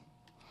happen.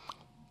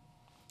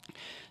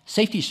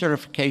 Safety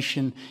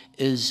certification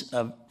is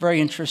very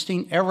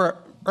interesting.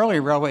 Early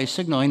railway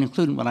signaling,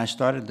 including when I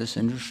started this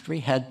industry,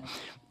 had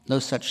no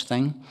such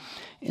thing.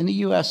 In the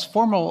U.S.,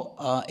 formal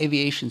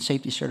aviation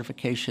safety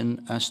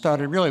certification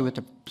started really with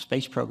the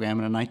space program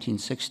in the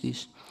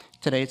 1960s.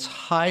 Today, it's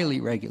highly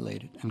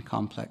regulated and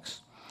complex.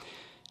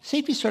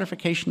 Safety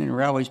certification in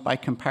railways, by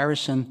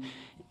comparison,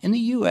 in the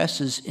U.S.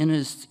 is in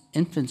its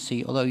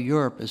infancy, although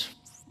Europe is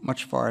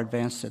much far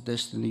advanced at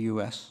this than the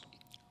U.S.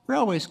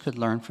 Railways could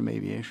learn from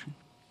aviation.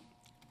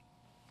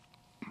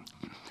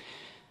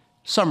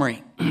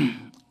 Summary.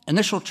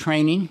 Initial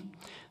training.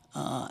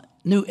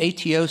 New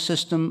ATO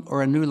system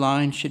or a new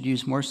line should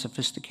use more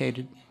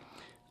sophisticated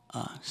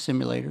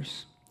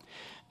simulators.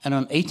 And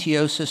on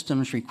ATO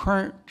systems,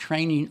 required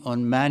training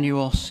on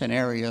manual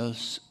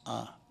scenarios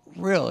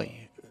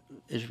really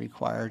is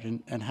required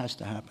and has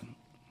to happen.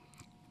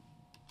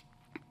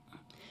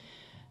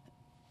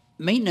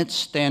 Maintenance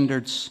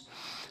standards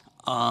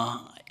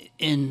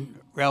in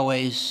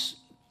railways,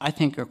 I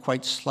think, are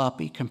quite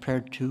sloppy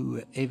compared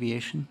to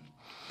aviation.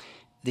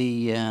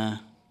 The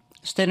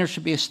standards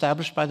should be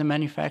established by the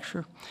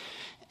manufacturer.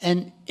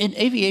 And in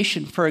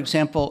aviation, for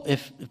example,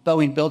 if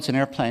Boeing builds an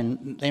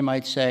airplane, they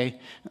might say,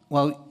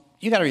 well,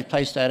 you got to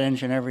replace that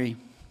engine every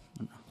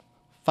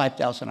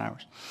 5,000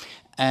 hours.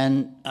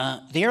 And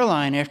the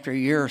airline, after a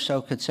year or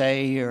so, could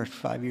say, or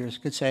 5 years,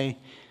 could say,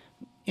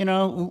 you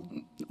know,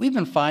 we've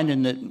been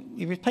finding that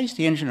we replace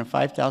the engine in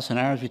 5,000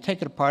 hours, we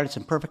take it apart, it's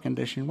in perfect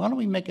condition. Why don't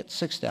we make it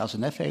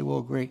 6,000? FAA will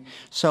agree.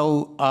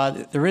 So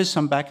there is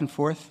some back and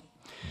forth.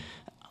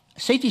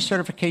 Safety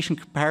certification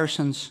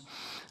comparisons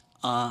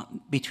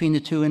between the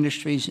two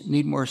industries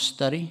need more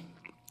study.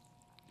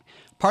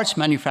 Parts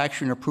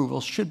manufacturing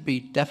approvals should be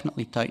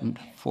definitely tightened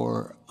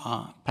for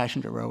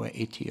passenger railway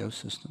ATO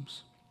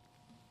systems.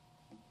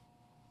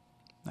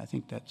 I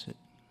think that's it.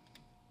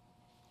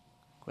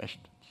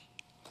 Questions?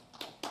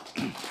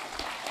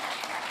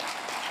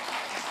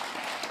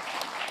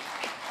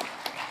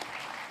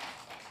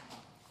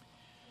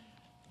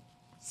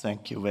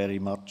 Thank you very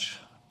much,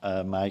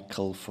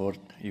 Michael, for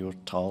your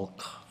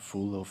talk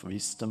full of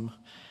wisdom.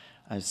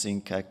 I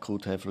think I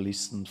could have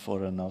listened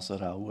for another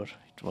hour.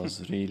 It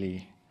was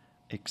really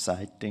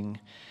exciting.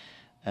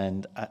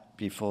 And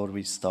before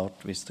we start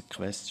with the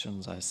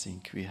questions, I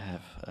think we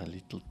have a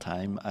little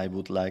time. I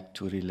would like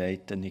to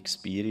relate an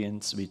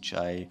experience which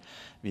I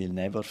will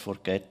never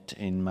forget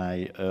in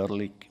my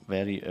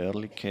very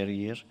early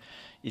career.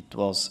 it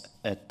was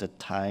at the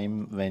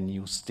time when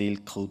you still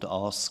could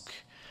ask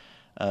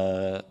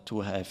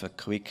to have a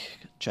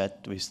quick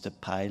chat with the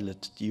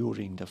pilot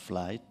during the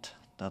flight.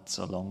 That's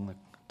a long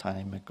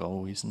time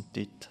ago, isn't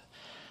it?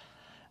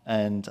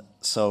 And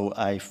so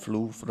I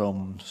flew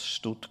from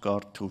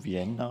Stuttgart to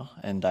Vienna,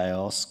 and I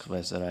asked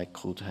whether I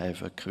could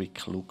have a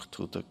quick look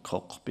to the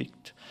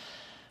cockpit.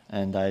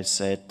 And I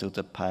said to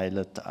the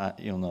pilot,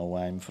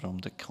 I'm from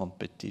the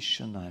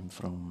competition, I'm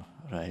from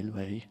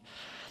railway.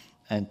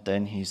 And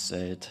then he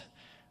said,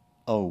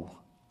 oh,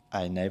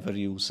 I never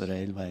use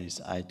railways,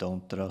 I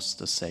don't trust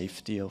the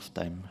safety of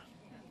them.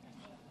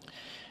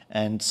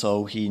 And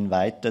so he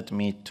invited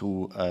me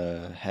to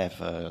have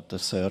the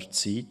third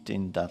seat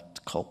in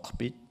that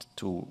cockpit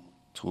to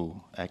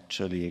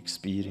actually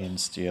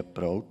experience the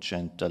approach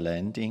and the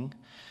landing.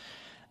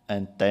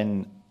 And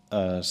then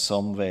at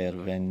some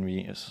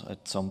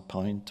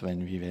point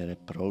when we were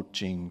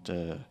approaching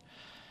the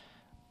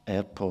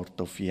airport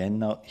of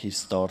Vienna, he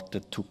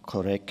started to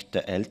correct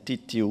the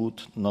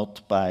altitude,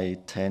 not by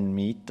 10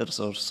 meters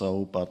or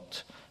so,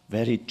 but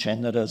very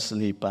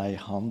generously by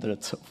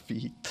hundreds of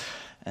feet.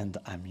 And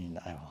I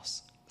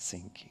was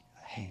thinking,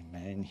 hey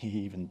man, he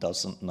even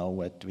doesn't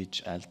know at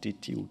which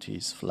altitude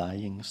he's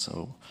flying,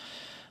 so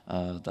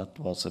that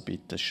was a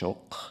bit a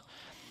shock.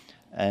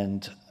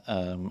 And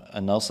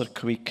another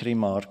quick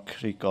remark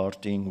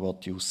regarding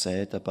what you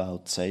said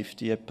about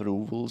safety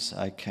approvals.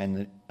 I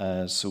can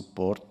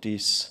support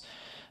this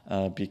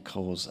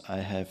because I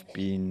have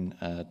been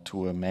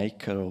to a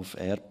maker of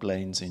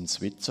airplanes in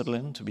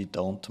Switzerland. We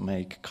don't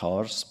make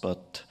cars,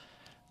 but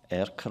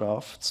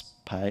aircrafts.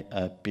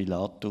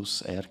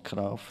 Pilatus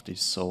aircraft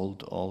is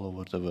sold all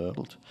over the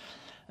world.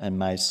 And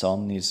my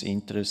son is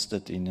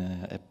interested in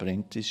an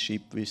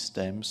apprenticeship with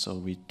them, so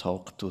we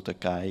talked to the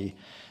guy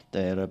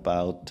there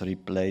about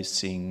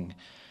replacing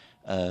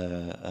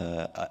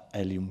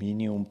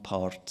aluminium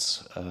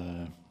parts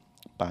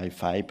by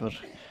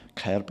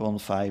carbon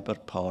fiber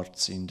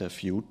parts in the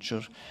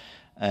future.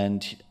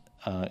 And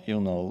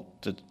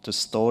the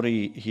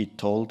story he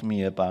told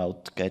me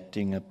about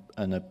getting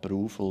an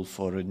approval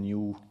for a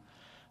new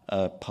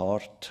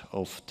part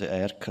of the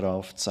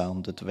aircraft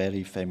sounded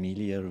very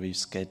familiar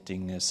with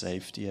getting a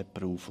safety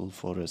approval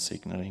for a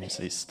signaling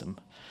system.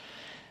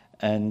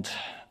 And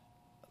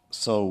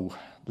so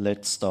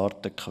let's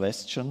start the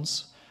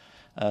questions.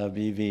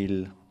 We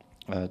will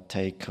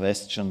take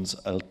questions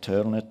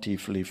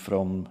alternatively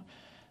from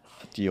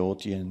the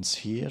audience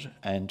here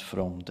and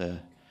from the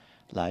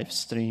live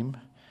stream.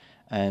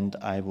 And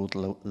I would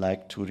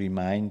like to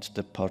remind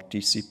the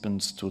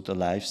participants to the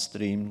live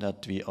stream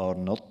that we are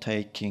not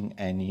taking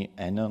any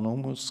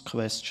anonymous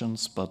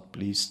questions, but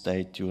please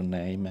state your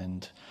name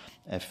and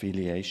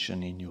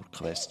affiliation in your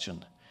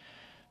question.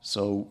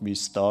 So we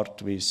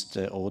start with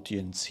the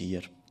audience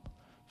here.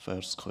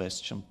 First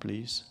question,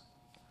 please.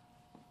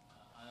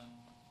 I'm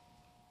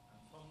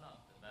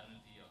Somnath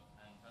Banerjee of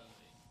Ansel.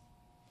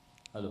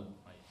 Hello.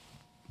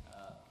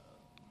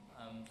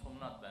 I'm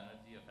Somnath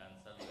Banerjee of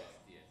Ansel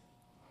STS.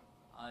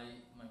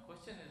 My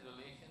question is in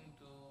relation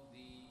to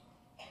the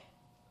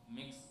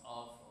mix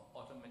of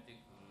automatic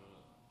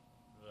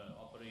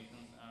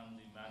operations and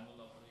the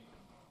manual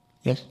operations.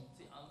 Yes?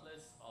 See,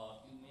 unless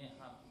you may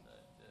have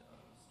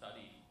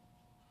studied,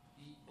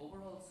 the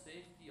overall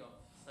safety of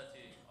such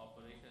a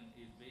operation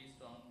is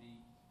based on the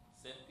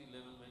safety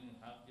level when you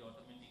have the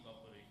automatic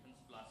operations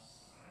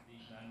plus the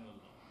manual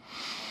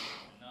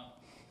operation. Now,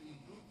 to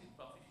improve the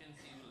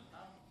proficiency, you will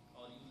have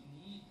or you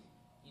need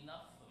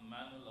enough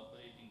manual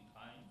operating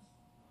times.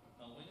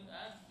 Now, when you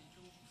add the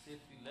two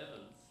safety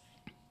levels,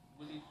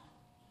 will it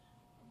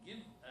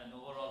give an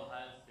overall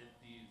higher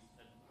safety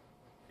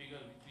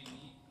figure which we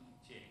need to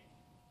check?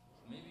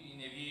 Maybe in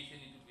aviation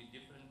it will be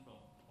different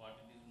from what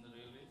it is in the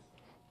railways.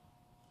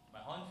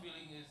 My hunch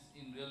feeling is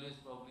in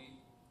railways probably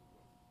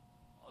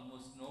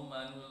almost no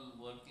manual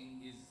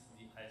working is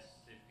the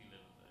highest safety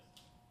level.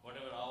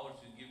 Whatever hours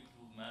you give to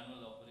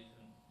manual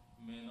operation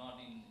may not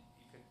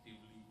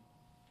effectively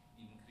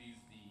increase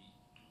the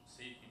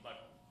safety.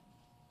 But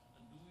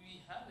do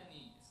we have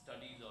any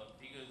studies or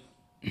figures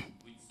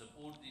which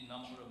support the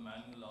number of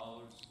manual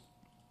hours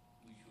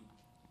we should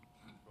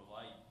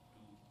provide to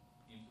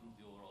improve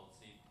the overall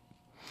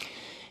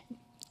safety?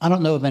 I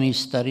don't know of any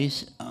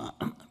studies,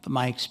 but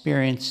my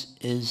experience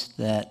is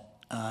that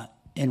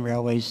in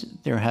railways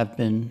there have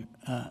been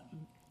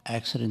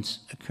accidents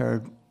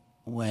occurred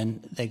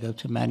when they go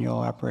to manual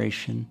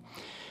operation,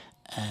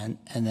 and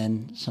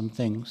then some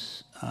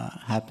things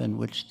happen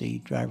which the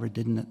driver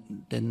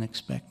didn't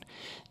expect.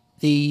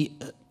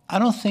 I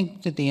don't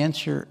think that the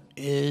answer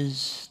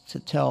is to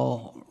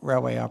tell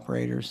railway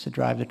operators to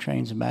drive the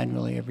trains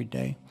manually every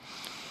day.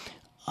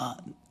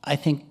 I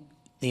think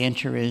the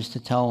answer is to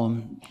tell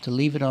them to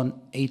leave it on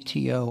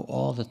ATO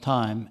all the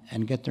time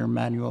and get their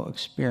manual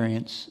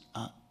experience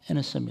in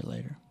a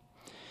simulator.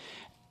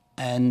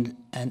 And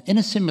in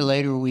a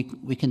simulator,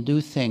 we can do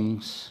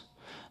things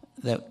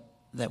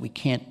that we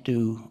can't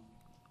do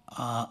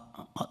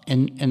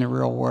in the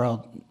real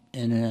world.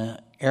 In an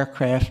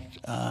aircraft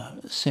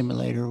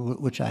simulator,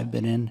 which I've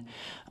been in,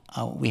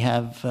 we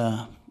have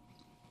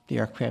the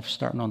aircraft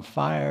starting on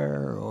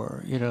fire,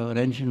 or an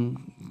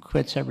engine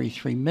quits every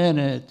 3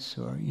 minutes,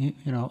 or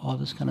all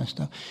this kind of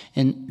stuff.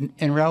 In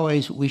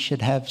railways, we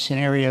should have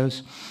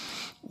scenarios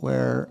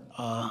where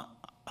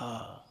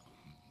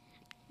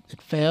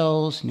it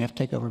fails, and you have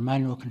to take over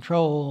manual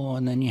control,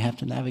 and then you have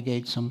to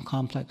navigate some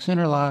complex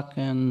interlock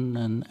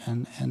and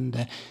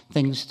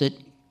things that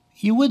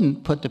you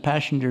wouldn't put the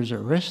passengers at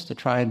risk to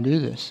try and do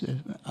this,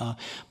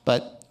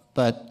 but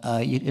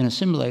in a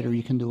simulator,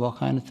 you can do all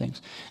kinds of things.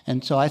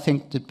 And so I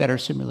think that better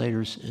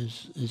simulators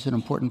is an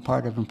important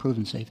part of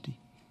improving safety.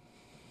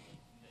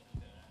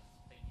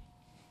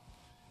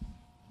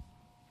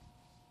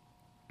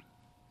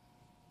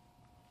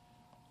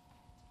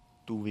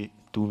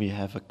 Do we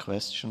have a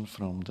question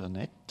from the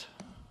net?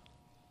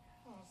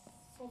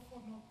 So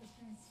far, no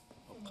questions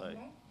from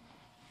online.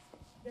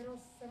 There are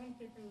 7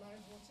 people live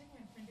watching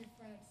and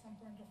 25 at some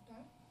point of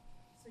time.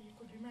 So you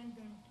could remind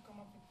them to come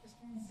up with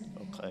questions.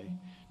 Okay.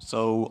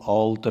 So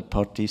all the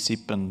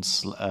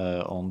participants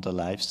on the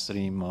live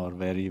stream are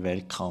very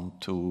welcome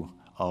to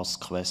ask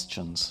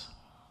questions.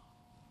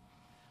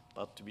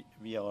 But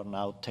we are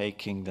now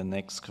taking the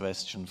next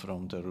question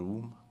from the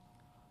room.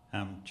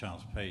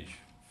 Charles Page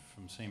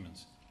from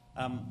Siemens.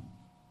 A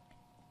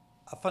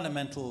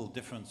fundamental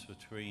difference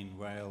between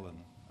rail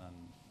and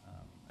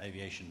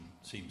aviation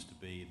seems to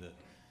be that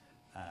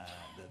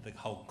the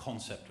whole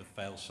concept of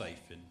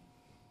fail-safe in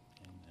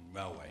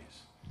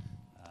railways.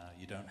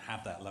 You don't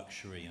have that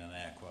luxury in an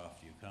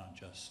aircraft. You can't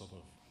just sort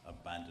of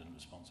abandon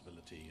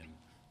responsibility and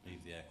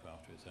leave the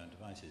aircraft to its own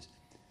devices.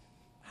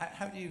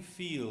 How do you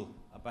feel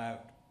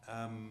about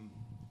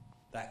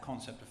that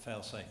concept of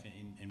fail-safe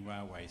in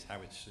railways,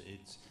 how it's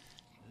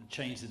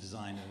changed the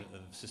design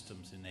of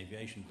systems in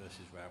aviation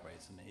versus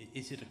railways? And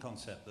is it a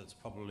concept that's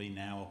probably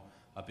now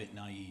a bit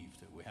naive,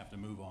 that we have to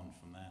move on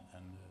from that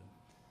and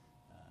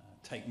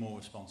take more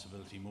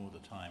responsibility more of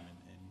the time,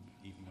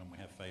 even when we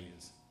have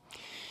failures?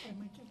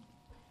 Michael,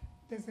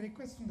 there's a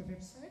request from the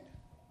website.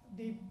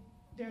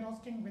 They're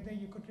asking whether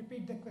you could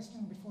repeat the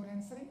question before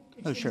answering.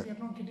 It seems sure. You're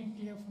not getting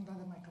clear from the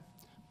other microphone.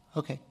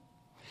 Okay.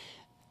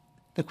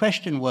 The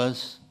question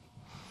was,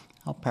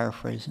 I'll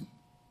paraphrase it.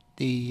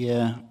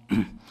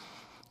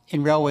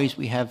 In railways,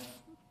 we have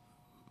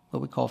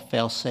what we call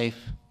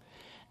fail-safe,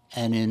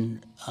 and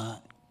in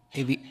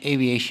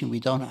aviation, we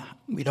don't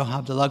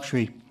have the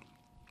luxury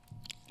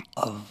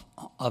of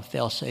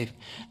fail-safe.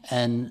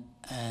 And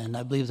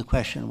I believe the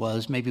question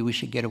was, maybe we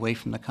should get away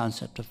from the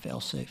concept of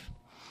fail-safe.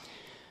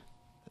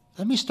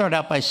 Let me start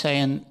out by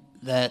saying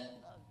that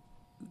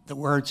the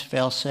words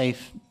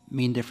fail-safe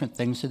mean different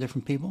things to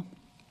different people.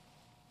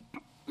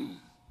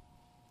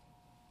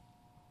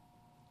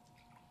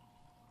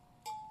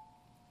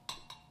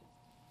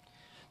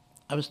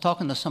 I was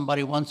talking to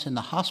somebody once in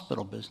the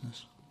hospital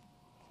business,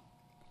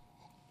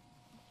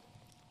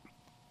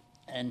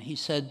 and he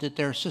said that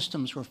their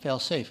systems were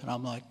fail-safe, and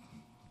I'm like,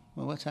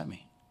 well, what's that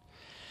mean?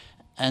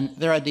 And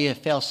their idea of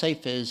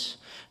fail-safe is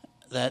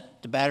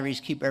that the batteries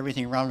keep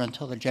everything running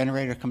until the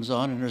generator comes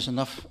on and there's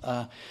enough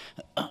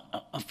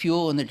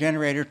fuel in the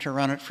generator to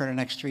run it for the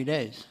next 3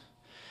 days.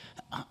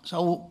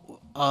 So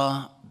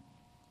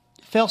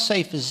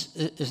fail-safe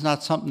is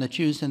not something that's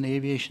used in the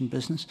aviation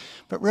business,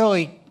 but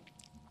really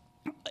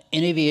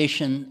in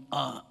aviation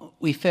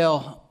we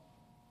fail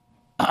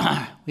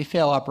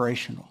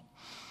operational.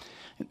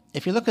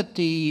 If you look at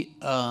the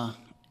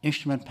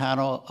instrument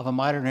panel of a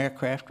modern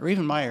aircraft, or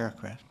even my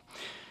aircraft,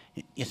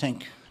 you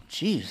think,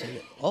 geez,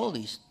 all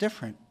these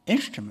different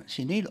instruments,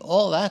 you need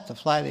all that to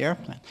fly the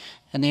airplane.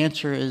 And the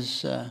answer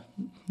is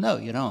no,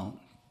 you don't.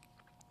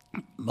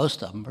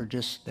 Most of them are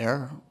just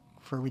there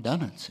for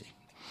redundancy.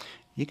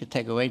 You could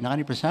take away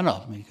 90%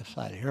 of them and you could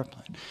fly the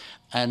airplane.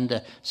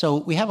 And so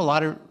we have a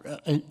lot of,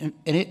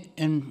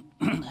 in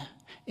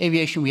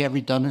aviation we have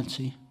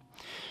redundancy.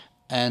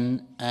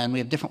 And we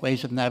have different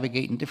ways of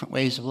navigating, different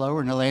ways of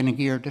lowering the landing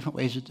gear, different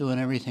ways of doing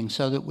everything,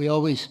 so that we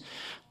always,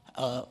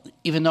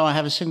 even though I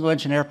have a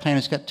single-engine airplane,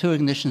 it's got 2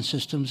 ignition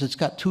systems, it's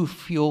got 2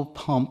 fuel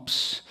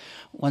pumps,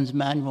 one's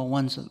manual,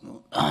 one's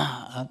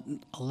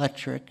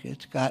electric,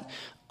 it's got,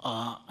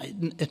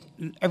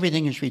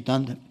 everything is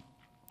redundant.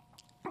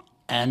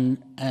 And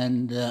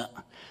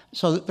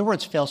so the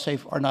words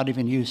fail-safe are not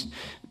even used.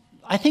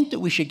 I think that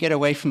we should get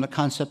away from the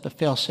concept of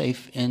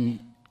fail-safe in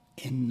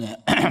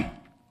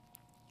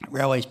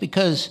railways,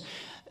 because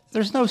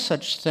there's no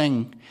such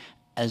thing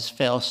as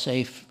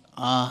fail-safe.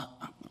 I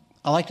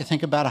like to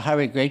think about a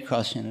highway grade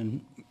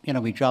crossing,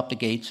 and we drop the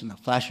gates and the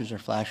flashes are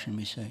flashing, and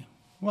we say,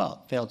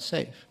 well, it failed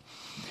safe.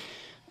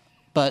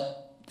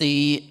 But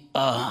if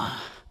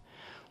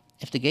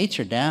the gates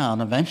are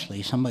down,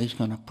 eventually somebody's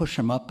going to push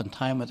them up and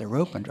tie them with a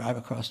rope and drive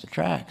across the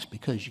tracks,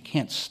 because you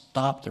can't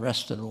stop the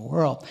rest of the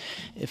world.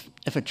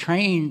 If a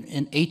train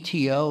in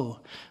ATO,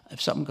 if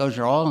something goes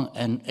wrong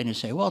and you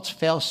say, well, it's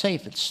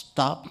fail-safe, it's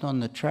stopped on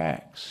the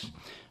tracks.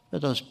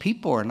 But those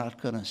people are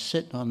not going to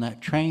sit on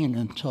that train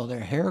until their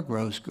hair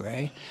grows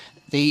gray.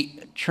 The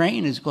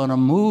train is going to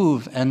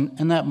move,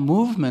 and that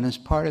movement is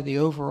part of the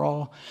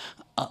overall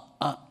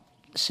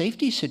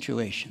safety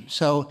situation.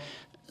 So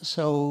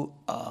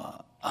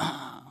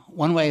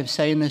one way of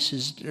saying this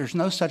is there's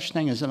no such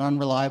thing as an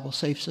unreliable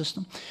safe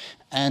system,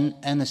 and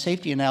the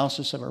safety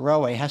analysis of a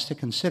railway has to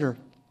consider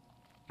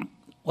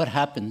what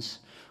happens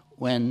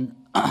when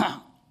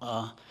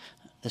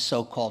the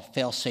so-called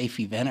fail-safe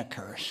event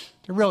occurs.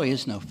 There really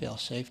is no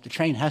fail-safe. The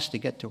train has to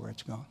get to where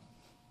it's going.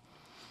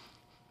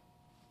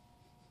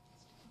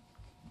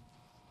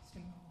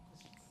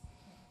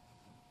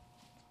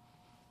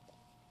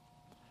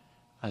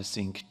 I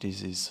think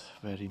this is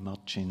very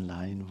much in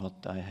line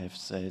what I have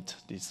said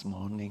this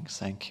morning.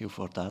 Thank you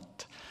for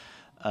that.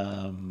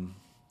 One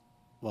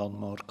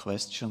more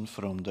question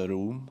from the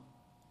room.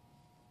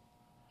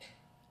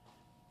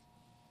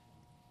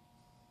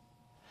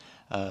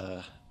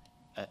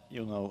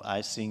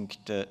 I think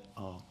there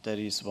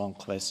is one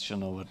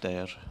question over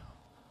there.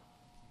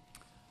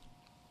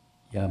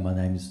 Yeah, my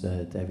name is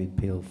David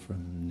Peel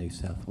from New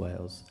South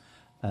Wales.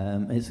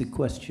 It's a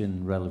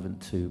question relevant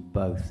to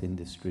both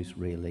industries,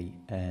 really,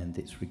 and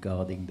it's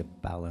regarding the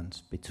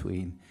balance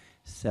between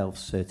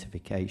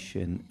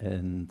self-certification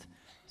and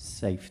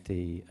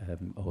safety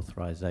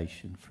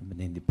authorization from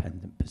an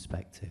independent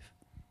perspective.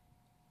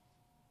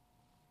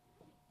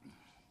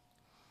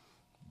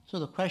 So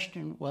the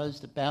question was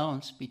the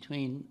balance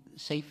between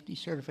safety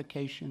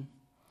certification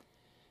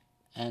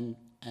and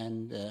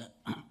an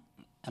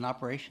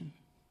operation?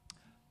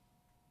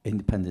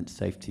 Independent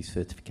safety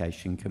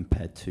certification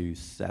compared to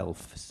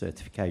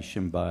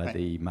self-certification by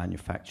the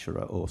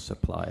manufacturer or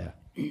supplier.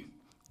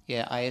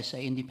 Yeah, ISA,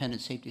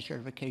 independent safety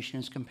certification,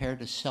 is compared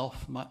to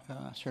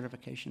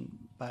self-certification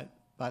by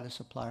the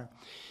supplier.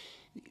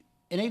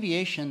 In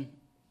aviation,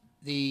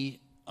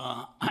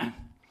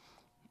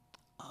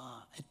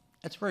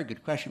 that's a very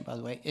good question, by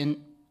the way.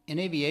 In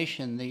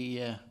aviation,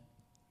 the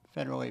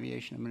Federal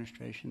Aviation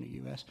Administration, the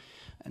U.S.,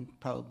 and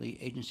probably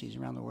agencies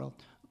around the world,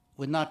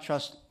 would not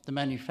trust the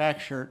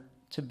manufacturer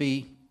to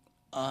be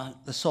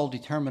the sole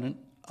determinant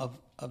of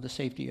the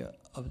safety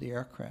of the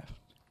aircraft.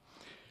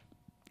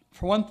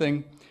 For one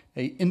thing,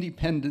 an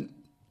independent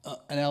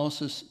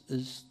analysis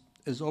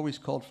is always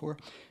called for.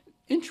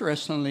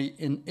 Interestingly,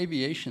 in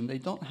aviation, they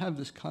don't have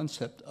this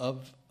concept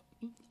of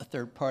a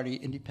third-party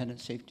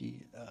independent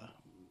safety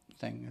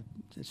thing.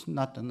 It's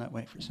not done that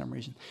way for some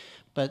reason,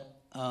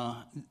 but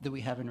that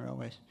we have in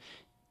railways.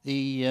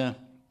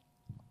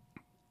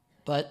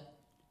 But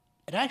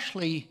it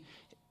actually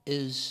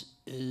is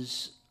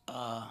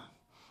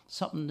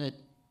something that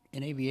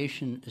in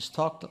aviation is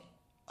talked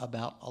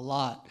about a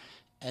lot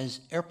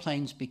as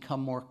airplanes become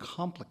more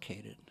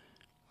complicated.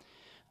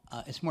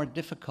 It's more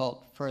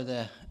difficult for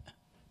the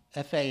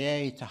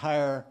FAA to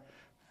hire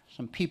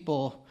some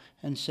people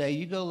and say,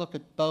 you go look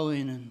at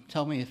Boeing and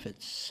tell me if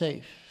it's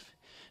safe,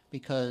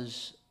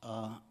 because,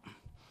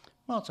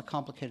 well, it's a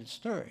complicated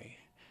story.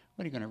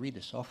 What, are you going to read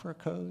the software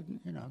code?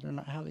 You know, they're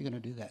not, how are they going to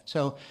do that?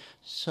 So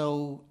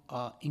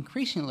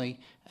increasingly,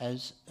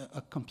 as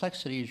a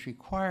complexity is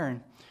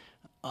requiring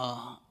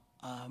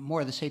more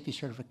of the safety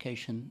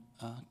certification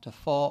to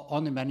fall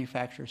on the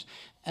manufacturers.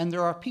 And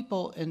there are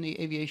people in the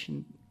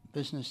aviation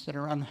business that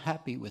are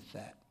unhappy with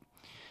that.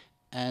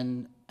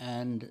 And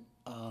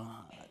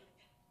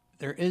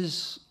there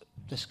is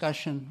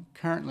discussion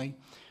currently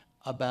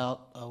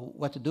about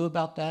what to do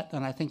about that.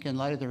 And I think in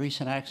light of the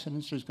recent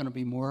accidents, there's going to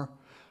be more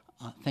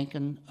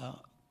thinking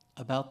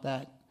about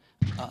that.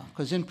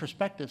 Because in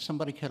perspective,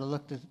 somebody could have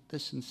looked at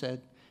this and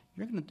said,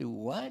 you're going to do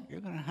what?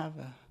 You're going to have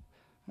an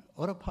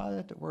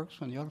autopilot that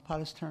works when the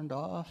autopilot's turned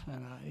off?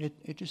 And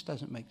it just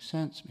doesn't make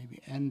sense, maybe.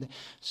 And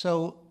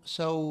so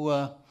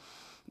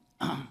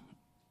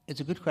it's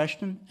a good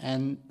question,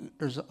 and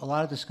there's a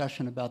lot of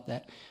discussion about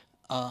that.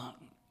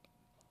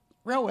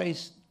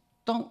 Railways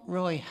don't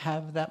really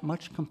have that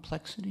much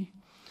complexity.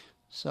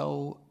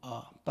 So,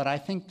 but I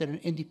think that an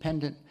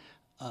independent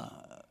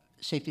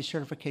safety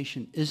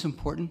certification is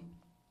important,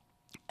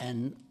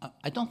 and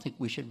I don't think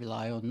we should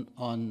rely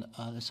on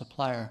the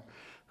supplier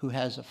who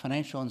has a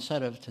financial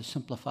incentive to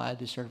simplify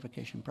the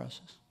certification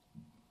process.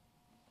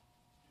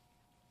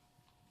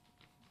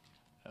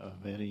 A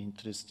very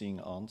interesting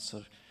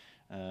answer.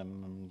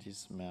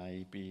 This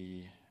may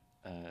be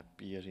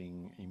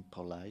appearing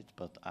impolite,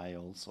 but I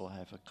also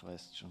have a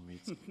question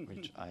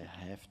which I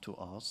have to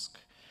ask.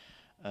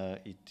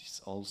 It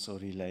is also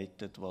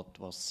related what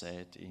was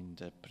said in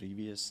the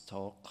previous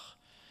talk,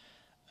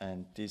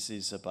 and this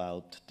is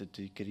about the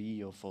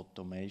degree of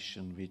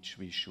automation which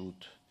we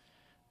should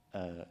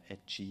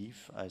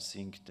achieve. I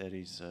think there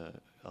is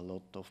a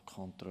lot of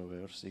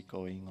controversy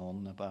going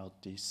on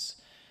about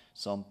this.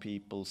 Some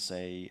people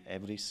say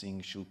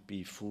everything should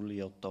be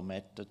fully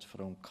automated,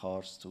 from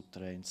cars to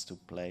trains to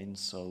planes,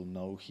 so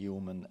no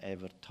human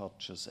ever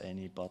touches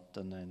any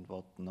button and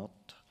what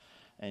not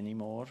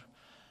anymore.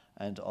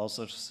 And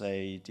others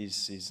say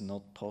this is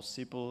not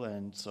possible,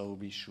 and so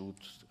we should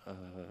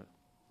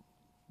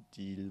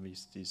deal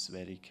with this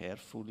very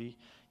carefully.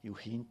 You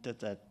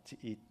hinted at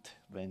it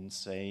when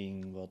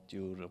saying what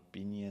your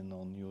opinion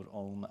on your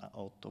own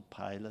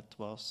autopilot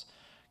was.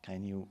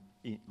 Can you,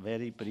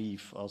 very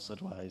brief,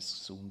 otherwise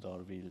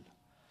Sundar will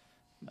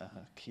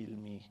kill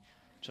me.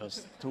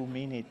 Just 2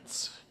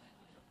 minutes.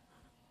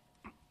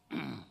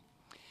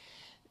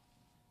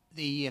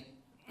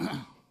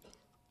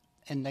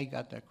 And they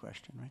got that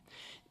question, right?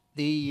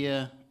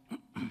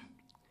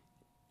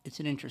 It's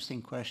an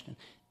interesting question.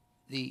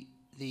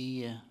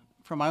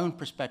 From my own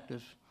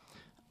perspective,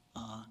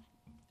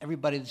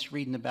 everybody that's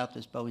reading about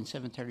this Boeing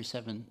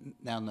 737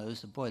 now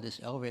knows that, boy, this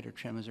elevator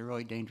trim is a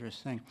really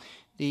dangerous thing.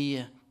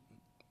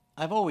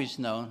 I've always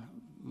known,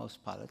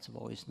 most pilots have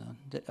always known,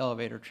 that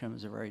elevator trim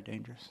is a very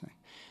dangerous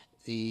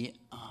thing.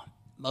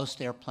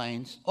 Most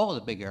airplanes, all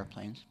the big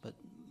airplanes, but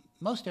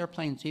most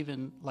airplanes,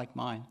 even like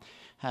mine,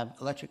 have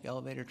electric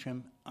elevator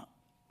trim.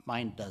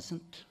 Mine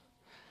doesn't.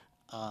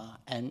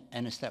 And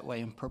it's that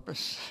way on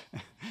purpose.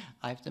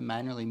 I have to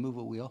manually move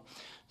a wheel.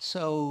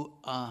 So,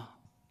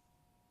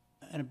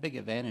 and a big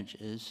advantage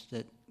is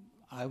that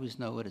I always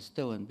know what it's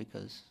doing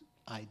because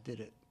I did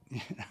it.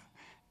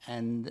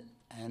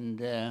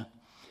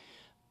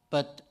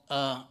 But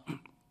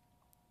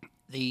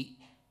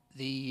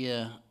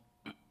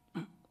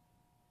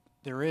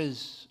there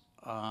is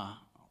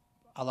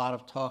a lot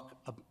of talk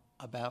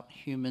about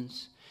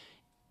humans.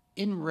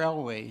 In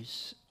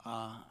railways,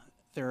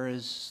 there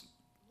is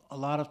a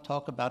lot of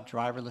talk about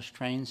driverless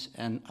trains,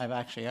 and I've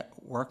actually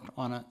worked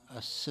on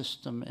a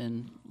system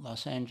in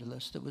Los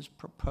Angeles that was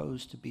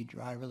proposed to be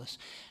driverless,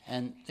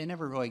 and they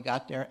never really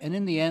got there. And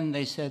in the end,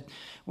 they said,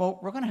 well,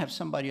 we're going to have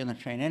somebody on the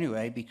train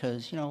anyway,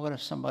 because, you know, what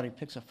if somebody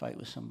picks a fight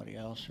with somebody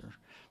else, or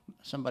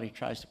somebody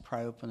tries to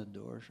pry open the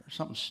doors, or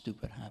something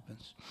stupid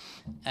happens.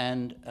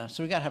 And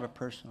so we got to have a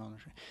person on the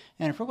train.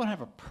 And if we're going to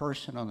have a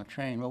person on the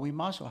train, well, we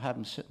might as well have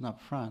him sitting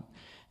up front.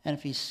 And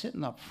if he's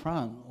sitting up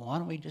front, why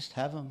don't we just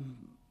have him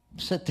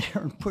sit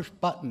there and push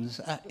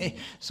buttons?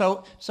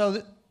 So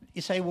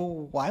you say,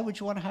 well, why would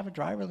you want to have a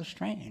driverless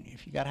train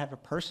if you got to have a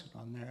person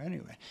on there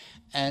anyway?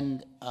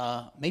 And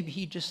maybe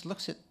he just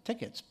looks at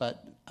tickets.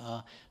 But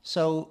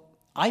so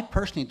I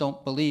personally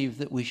don't believe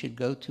that we should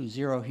go to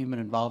zero human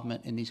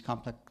involvement in these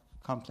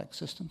complex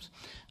systems.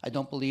 I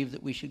don't believe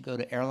that we should go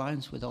to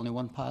airlines with only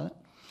one pilot,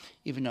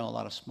 even though a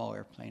lot of small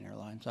airplane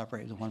airlines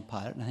operate with one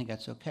pilot, and I think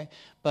that's okay.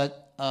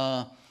 But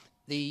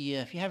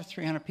if you have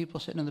 300 people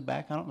sitting in the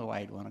back, I don't know why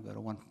you'd want to go to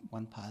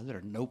one pilot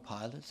or no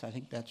pilots. I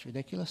think that's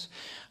ridiculous.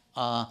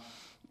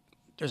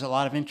 There's a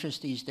lot of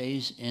interest these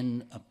days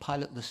in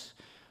pilotless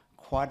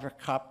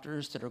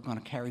quadricopters that are going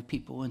to carry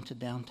people into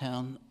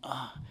downtown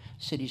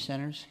city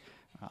centers.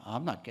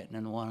 I'm not getting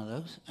into one of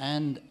those.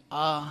 And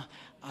I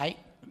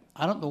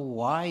don't know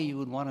why you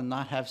would want to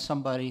not have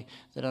somebody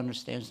that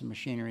understands the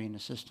machinery and the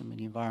system and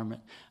the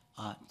environment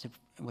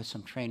with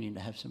some training to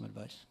have some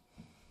advice.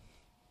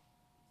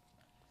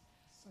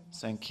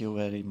 Thank you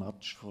very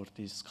much for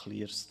this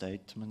clear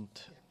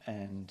statement,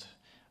 and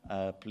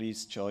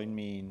please join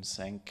me in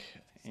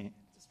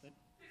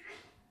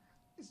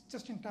It's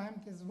just in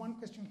time. There's one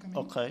question coming,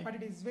 okay. But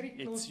it is very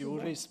close. It's your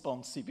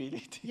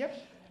responsibility.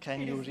 Yep.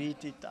 Can you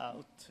read it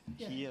out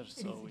here?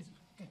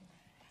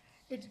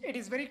 It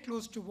is very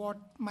close to what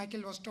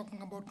Michael was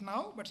talking about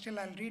now, but still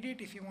I'll read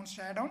it if he wants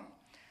to add on.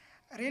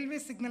 Railway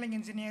signaling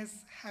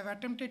engineers have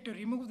attempted to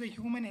remove the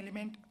human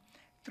element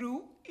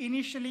through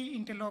initially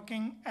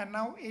interlocking and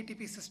now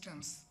ATP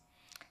systems.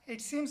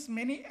 It seems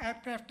many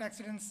aircraft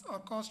accidents are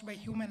caused by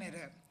human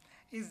error.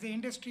 Is the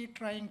industry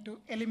trying to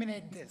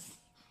eliminate this?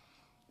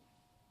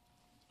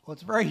 Well,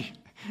 it's very,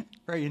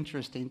 very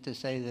interesting to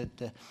say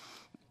that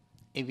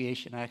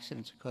aviation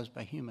accidents are caused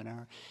by human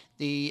error.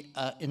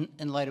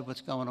 In light of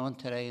what's going on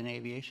today in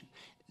aviation,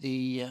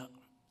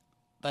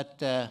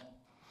 but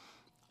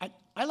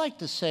I like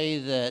to say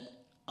that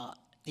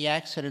the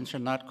accidents are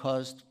not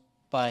caused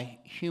by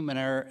human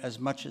error as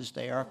much as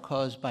they are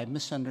caused by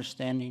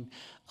misunderstanding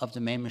of the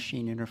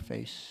man-machine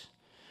interface,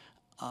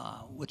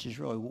 which is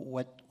really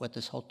what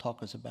this whole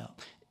talk is about.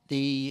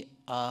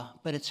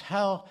 But it's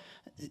how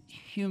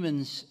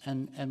humans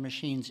and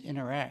machines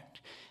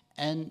interact.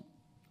 And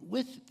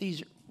with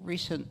these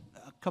recent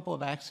couple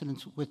of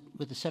accidents with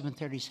the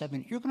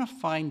 737, you're going to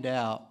find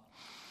out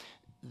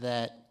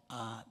that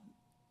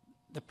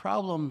the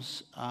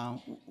problems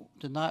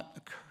did not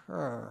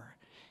occur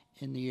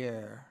in the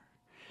air.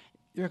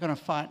 You're going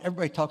to find,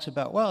 everybody talks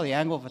about, well, the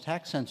angle of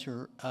attack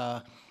sensor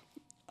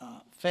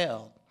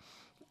failed.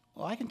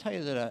 Well, I can tell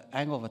you that an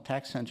angle of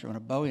attack sensor on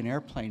a Boeing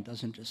airplane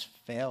doesn't just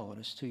fail when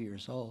it's 2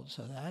 years old,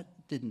 so that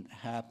didn't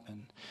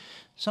happen.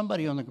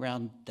 Somebody on the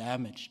ground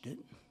damaged it.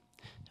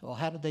 Well,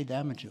 how did they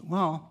damage it?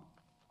 Well,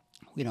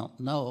 we don't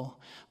know,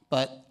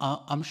 but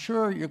I'm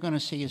sure you're going to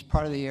see, as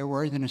part of the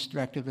airworthiness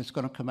directive that's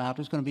going to come out,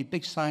 there's going to be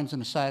big signs on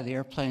the side of the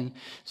airplane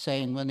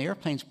saying, when the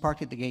airplane's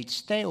parked at the gate,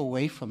 stay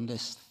away from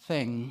this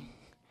thing.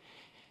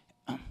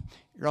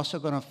 You're also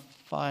going to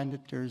find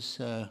that there's,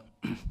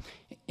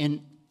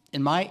 in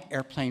my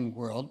airplane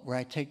world, where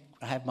I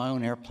have my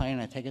own airplane,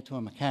 I take it to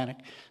a mechanic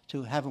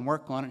to have him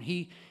work on it,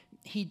 he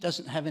he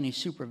doesn't have any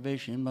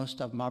supervision.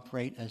 Most of them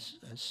operate as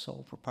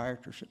sole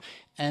proprietorship.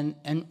 And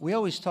we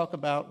always talk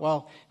about,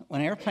 well,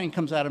 when an airplane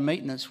comes out of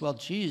maintenance, well,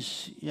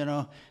 geez, you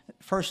know,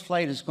 first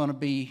flight is going to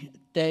be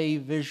day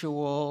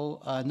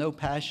visual, no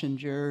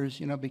passengers,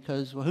 you know,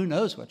 because, well, who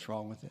knows what's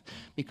wrong with it?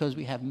 Because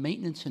we have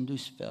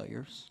maintenance-induced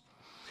failures.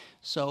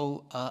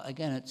 So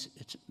again, it's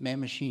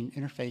man-machine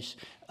interface.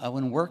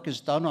 When work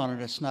is done on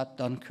it, it's not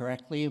done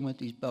correctly. And with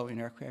these Boeing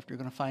aircraft, you're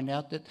going to find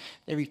out that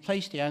they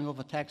replaced the angle of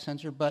attack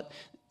sensor, but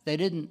they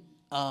didn't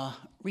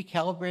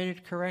recalibrate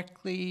it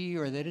correctly,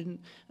 or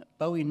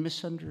Boeing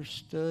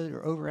misunderstood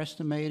or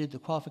overestimated the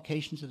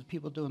qualifications of the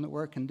people doing the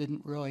work and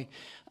didn't really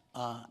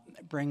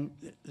bring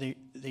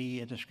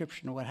the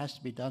description of what has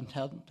to be done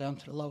down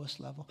to the lowest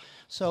level.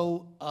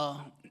 So,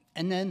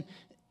 and then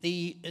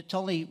it's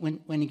only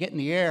when you get in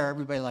the air,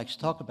 everybody likes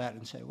to talk about it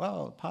and say,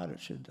 well, the pilot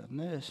should have done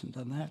this and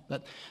done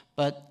that.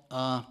 But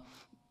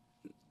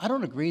I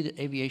don't agree that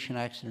aviation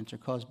accidents are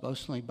caused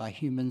mostly by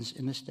humans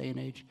in this day and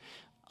age.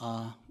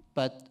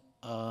 But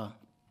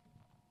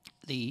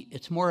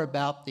it's more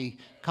about the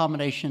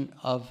combination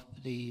of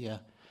the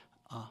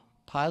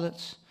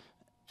pilots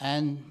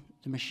and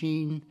the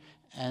machine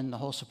and the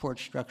whole support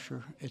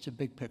structure. It's a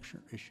big picture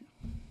issue.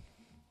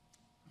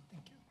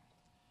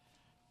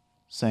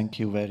 Thank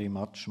you very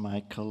much,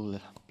 Michael.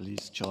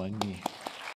 Please join me.